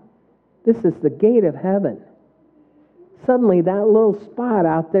God. This is the gate of heaven. Suddenly, that little spot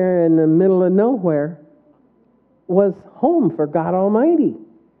out there in the middle of nowhere was home for God Almighty.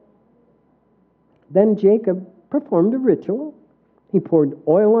 Then Jacob performed a ritual. He poured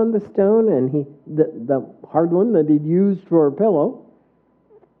oil on the stone, and the hard one that he'd used for a pillow,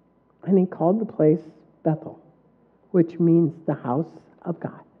 and he called the place Bethel, which means the house of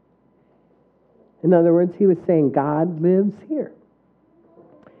God. In other words, he was saying, God lives here.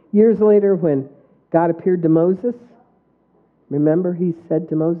 Years later, when God appeared to Moses, remember he said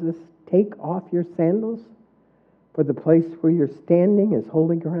to Moses, take off your sandals, for the place where you're standing is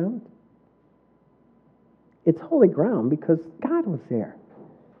holy ground. It's holy ground because God was there.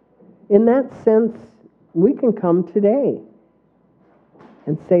 In that sense, we can come today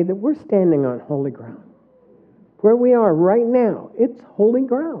and say that we're standing on holy ground. Where we are right now, it's holy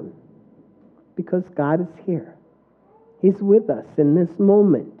ground because God is here. He's with us in this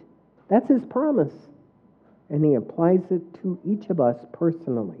moment. That's his promise. And he applies it to each of us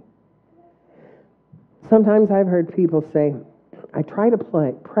personally. Sometimes I've heard people say, I try to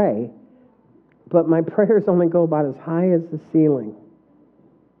pray, but my prayers only go about as high as the ceiling.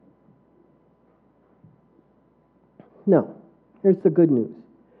 No, here's the good news.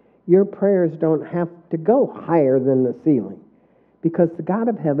 Your prayers don't have to go higher than the ceiling because the God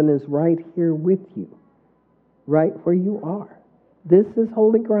of heaven is right here with you, right where you are. This is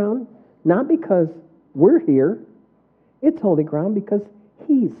holy ground, not because we're here. It's holy ground because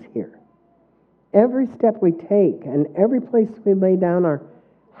he's here. Every step we take and every place we lay down our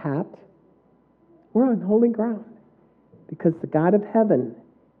hat, we're on holy ground because the God of heaven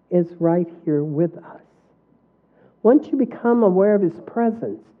is right here with us. Once you become aware of his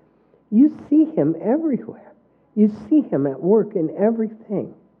presence, you see him everywhere. You see him at work in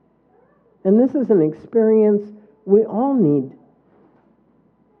everything. And this is an experience we all need,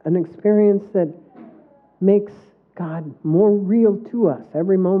 an experience that makes God more real to us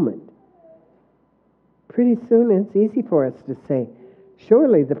every moment. Pretty soon it's easy for us to say,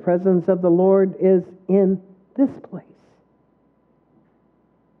 surely the presence of the Lord is in this place.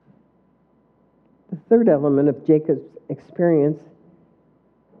 The third element of Jacob's experience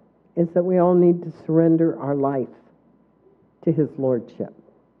is that we all need to surrender our life to his lordship.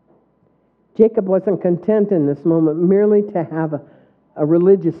 Jacob wasn't content in this moment merely to have a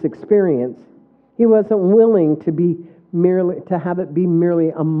religious experience. He wasn't willing to have it be merely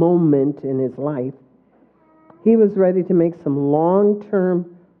a moment in his life. He was ready to make some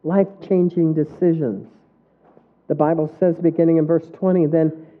long-term, life-changing decisions. The Bible says, beginning in verse 20,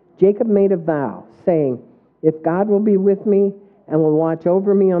 then Jacob made a vow, saying, if God will be with me and will watch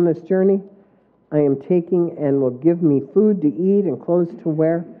over me on this journey I am taking and will give me food to eat and clothes to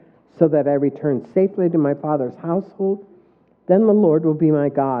wear, so that I return safely to my father's household, then the Lord will be my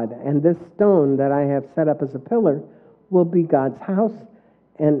God, and this stone that I have set up as a pillar will be God's house,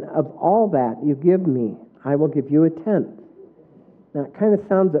 and of all that you give me, I will give you a tenth. Now, it kind of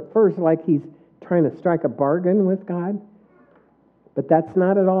sounds at first like he's trying to strike a bargain with God, but that's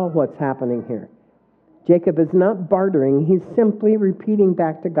not at all what's happening here. Jacob is not bartering. He's simply repeating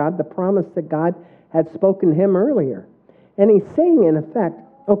back to God the promise that God had spoken to him earlier. And he's saying, in effect,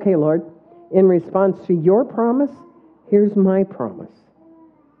 okay, Lord, in response to your promise, here's my promise.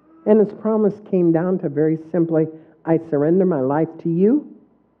 And his promise came down to very simply, I surrender my life to you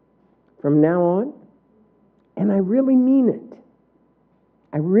from now on, and I really mean it.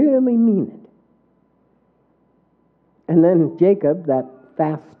 I really mean it. And then Jacob, that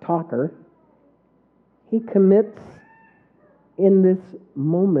fast talker, he commits in this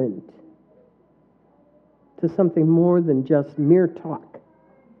moment to something more than just mere talk.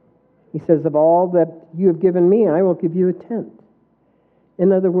 He says, of all that you have given me, I will give you a tenth.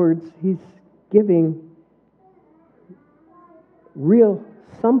 In other words, he's giving real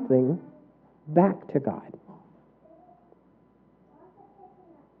something back to God.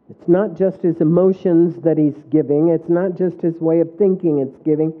 It's not just his emotions that he's giving. It's not just his way of thinking it's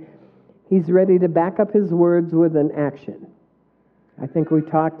giving. He's ready to back up his words with an action. I think we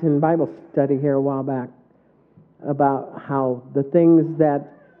talked in Bible study here a while back about how the things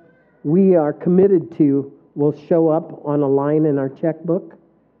that we are committed to will show up on a line in our checkbook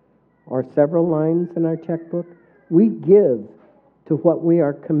or several lines in our checkbook. We give to what we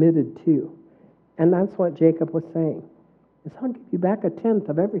are committed to. And that's what Jacob was saying. Is I'll give you back a tenth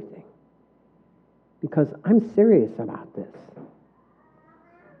of everything because I'm serious about this.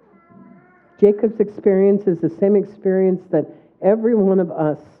 Jacob's experience is the same experience that every one of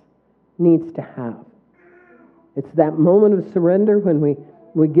us needs to have. It's that moment of surrender when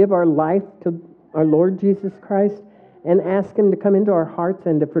we give our life to our Lord Jesus Christ and ask Him to come into our hearts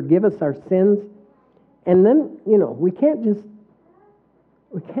and to forgive us our sins. And then, we can't just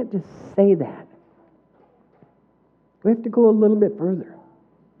say that. We have to go a little bit further.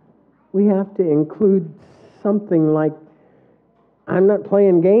 We have to include something like, I'm not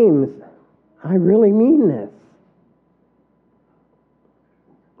playing games. I really mean this.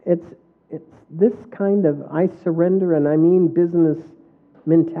 It's this kind of I surrender and I mean business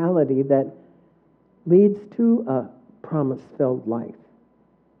mentality that leads to a promise-filled life.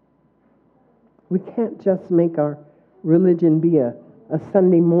 We can't just make our religion be a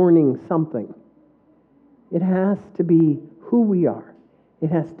Sunday morning something. It has to be who we are. It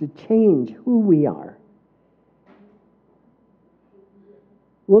has to change who we are.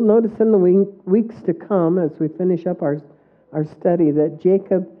 We'll notice in the weeks to come as we finish up our study that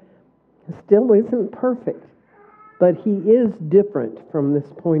Jacob still isn't perfect, but he is different from this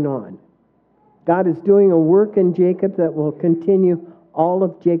point on. God is doing a work in Jacob that will continue all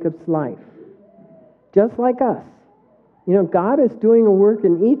of Jacob's life. Just like us. God is doing a work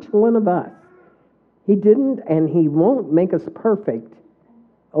in each one of us. He didn't and He won't make us perfect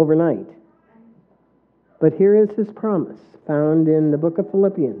overnight. But here is His promise found in the book of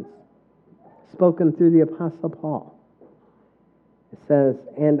Philippians, spoken through the Apostle Paul. It says,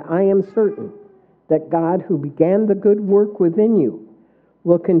 and I am certain that God who began the good work within you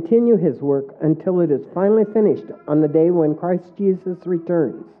will continue His work until it is finally finished on the day when Christ Jesus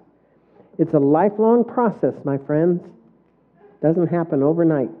returns. It's a lifelong process, my friends. It doesn't happen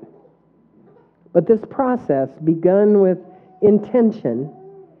overnight. But this process, begun with intention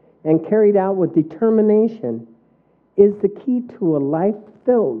and carried out with determination, is the key to a life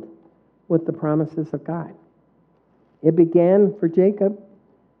filled with the promises of God. It began for Jacob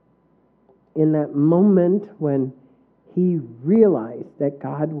in that moment when he realized that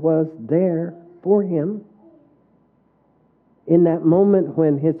God was there for him. In that moment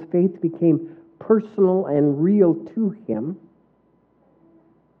when his faith became personal and real to him.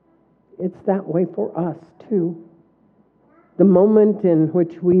 It's that way for us too. The moment in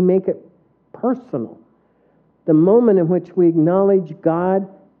which we make it personal. The moment in which we acknowledge God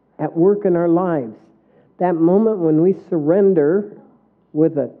at work in our lives. That moment when we surrender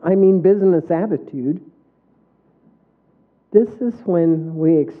with business attitude. This is when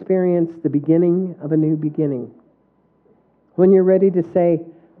we experience the beginning of a new beginning. When you're ready to say,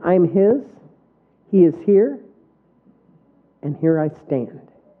 I'm His, He is here, and here I stand.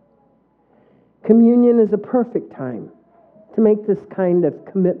 Communion is a perfect time to make this kind of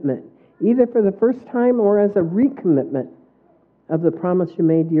commitment, either for the first time or as a recommitment of the promise you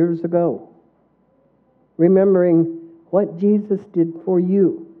made years ago. Remembering what Jesus did for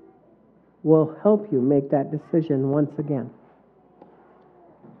you will help you make that decision once again.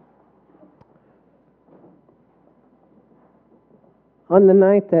 On the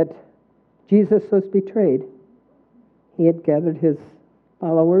night that Jesus was betrayed, he had gathered his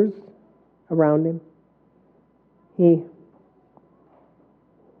followers around him. He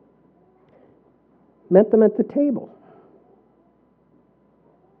met them at the table.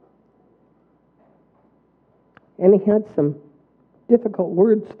 And he had some difficult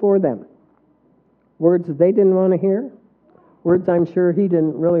words for them. Words they didn't want to hear. Words I'm sure he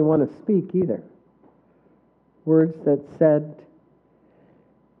didn't really want to speak either. Words that said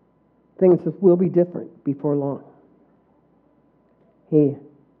things will be different before long. He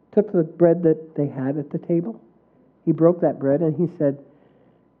took the bread that they had at the table. He broke that bread and he said,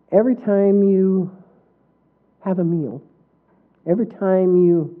 every time you have a meal, every time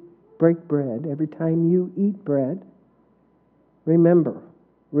you break bread, every time you eat bread, remember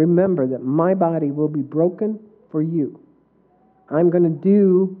that my body will be broken for you. I'm going to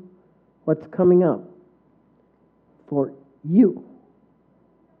do what's coming up for you.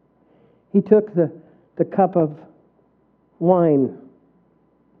 He took the cup of wine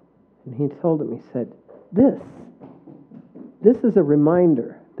and he told him, he said, this is a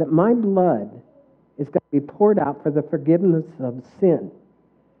reminder that my blood is going to be poured out for the forgiveness of sin.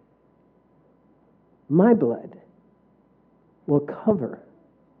 My blood will cover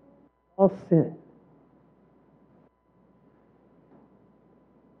all sin.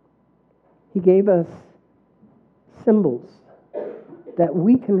 He gave us symbols that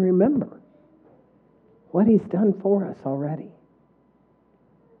we can remember what he's done for us already.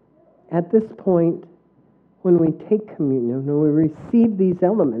 At this point, when we take communion, when we receive these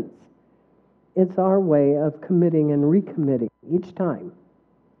elements, it's our way of committing and recommitting each time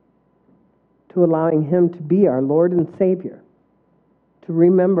to allowing him to be our Lord and Savior, to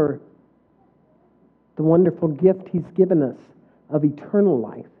remember the wonderful gift he's given us of eternal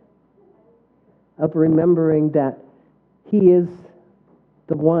life, of remembering that he is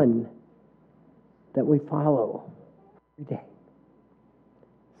the one that we follow every day.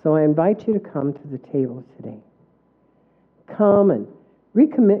 So I invite you to come to the table today. Come and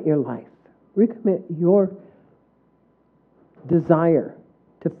recommit your life. Recommit your desire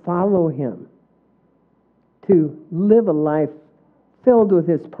to follow him, to live a life filled with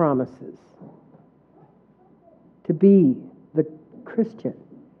his promises, to be the Christian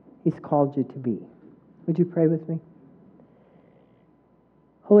he's called you to be. Would you pray with me?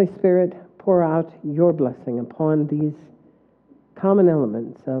 Holy Spirit, pour out your blessing upon these common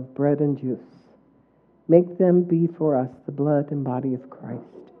elements of bread and juice. Make them be for us the blood and body of Christ,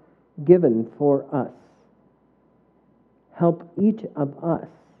 given for us. Help each of us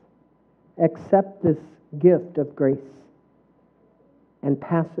accept this gift of grace and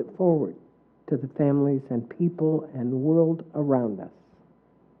pass it forward to the families and people and world around us.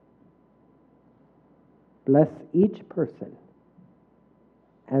 Bless each person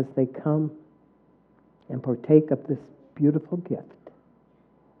as they come and partake of this beautiful gift.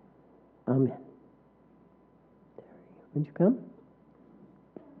 Amen. Would you come?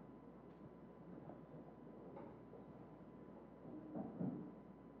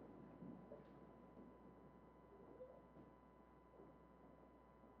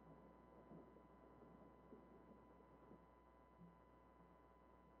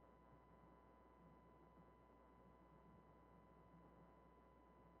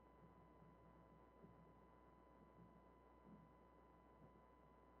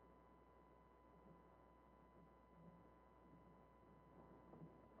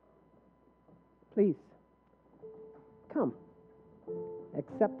 Please, come.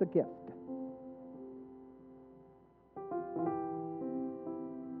 Accept the gift.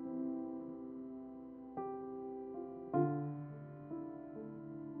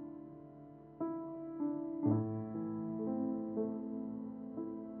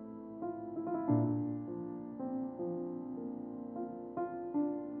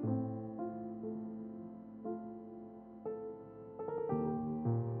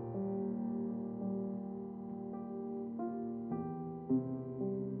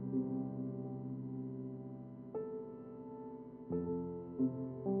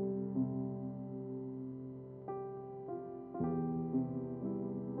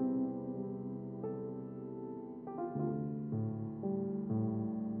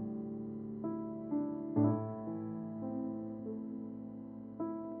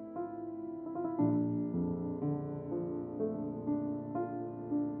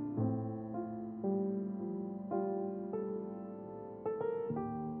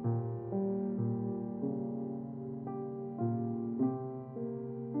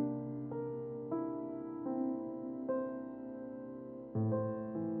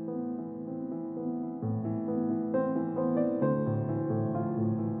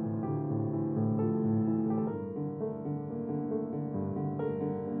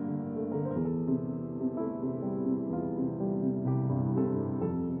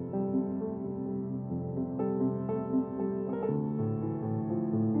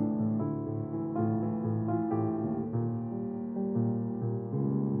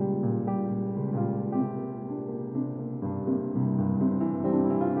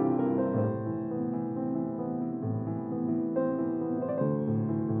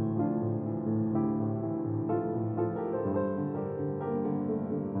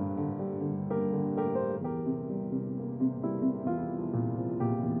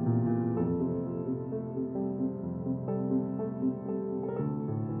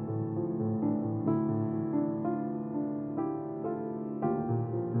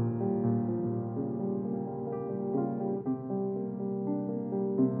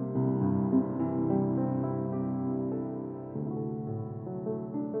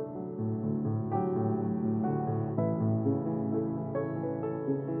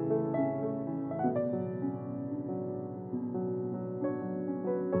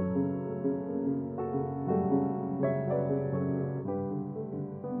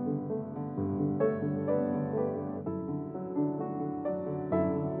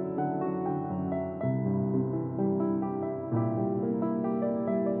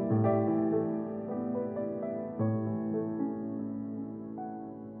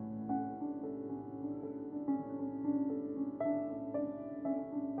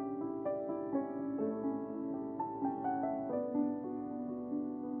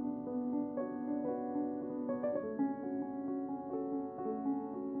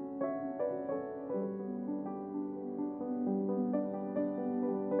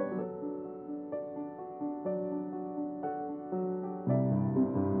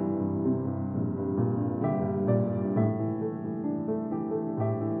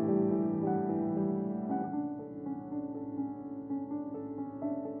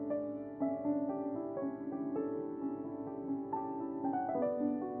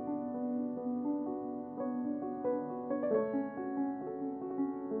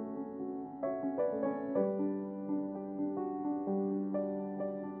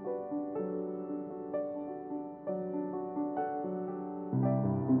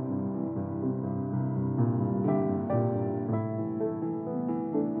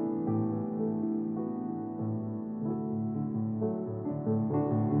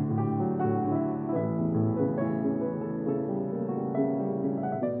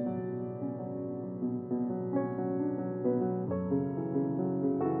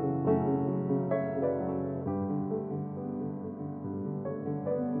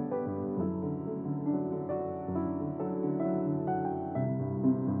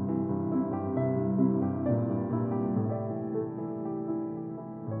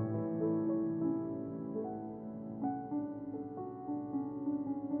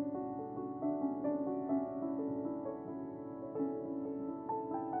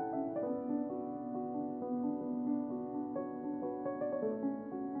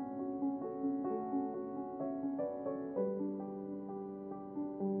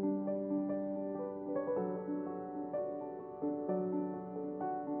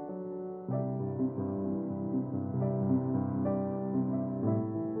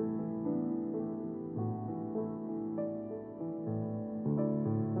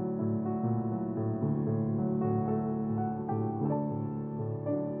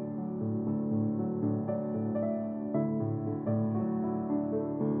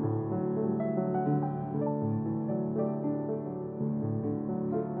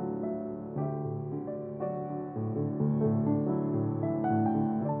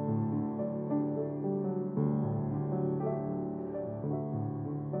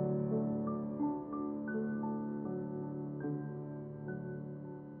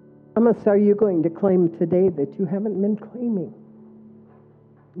 much are you going to claim today that you haven't been claiming?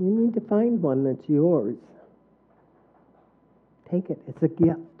 You need to find one that's yours. Take it. It's a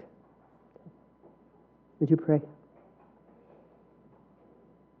gift. Would you pray?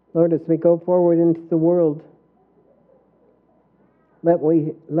 Lord, as we go forward into the world, let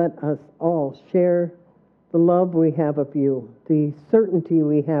us all share the love we have of you, the certainty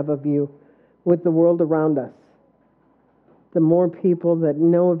we have of you with the world around us. The more people that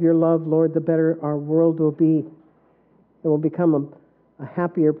know of your love, Lord, the better our world will be. It will become a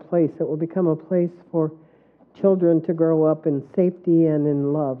happier place. It will become a place for children to grow up in safety and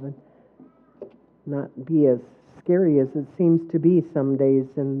in love, and not be as scary as it seems to be some days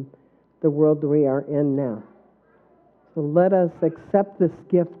in the world we are in now. So let us accept this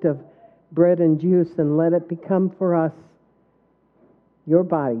gift of bread and juice and let it become for us your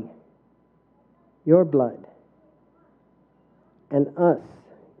body, your blood, and us,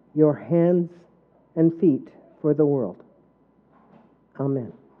 your hands and feet for the world.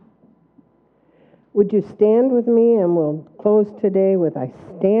 Amen. Would you stand with me, and we'll close today with I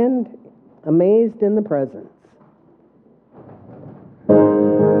stand amazed in the presence.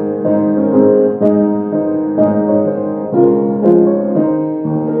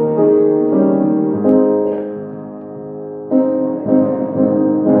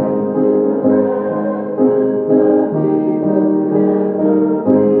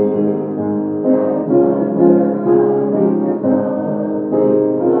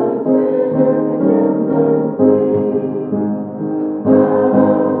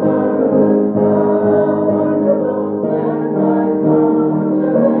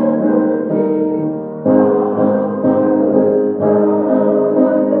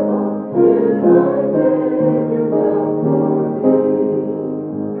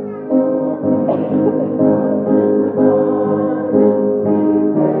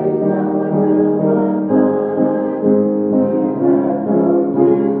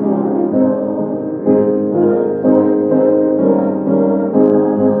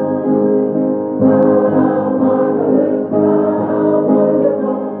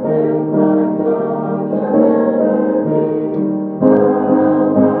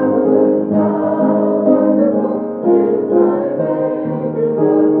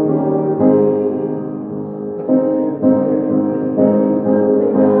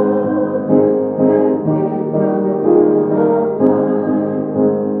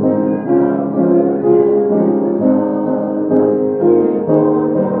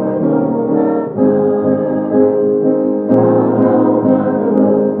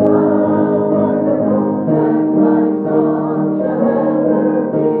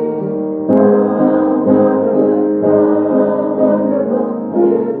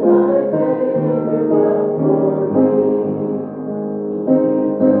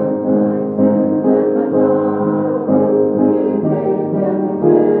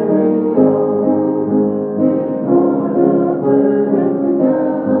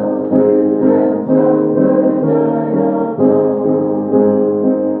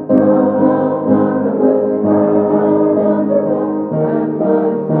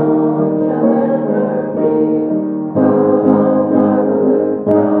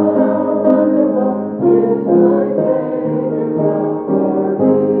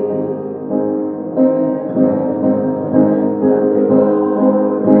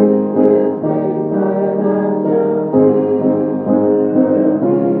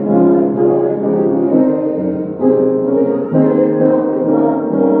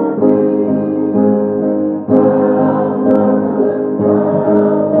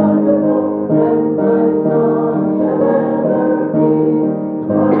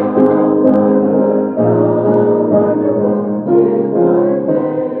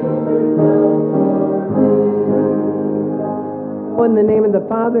 In the name of the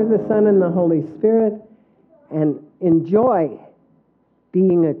Father, the Son, and the Holy Spirit, and enjoy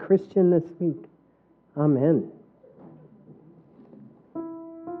being a Christian this week. Amen.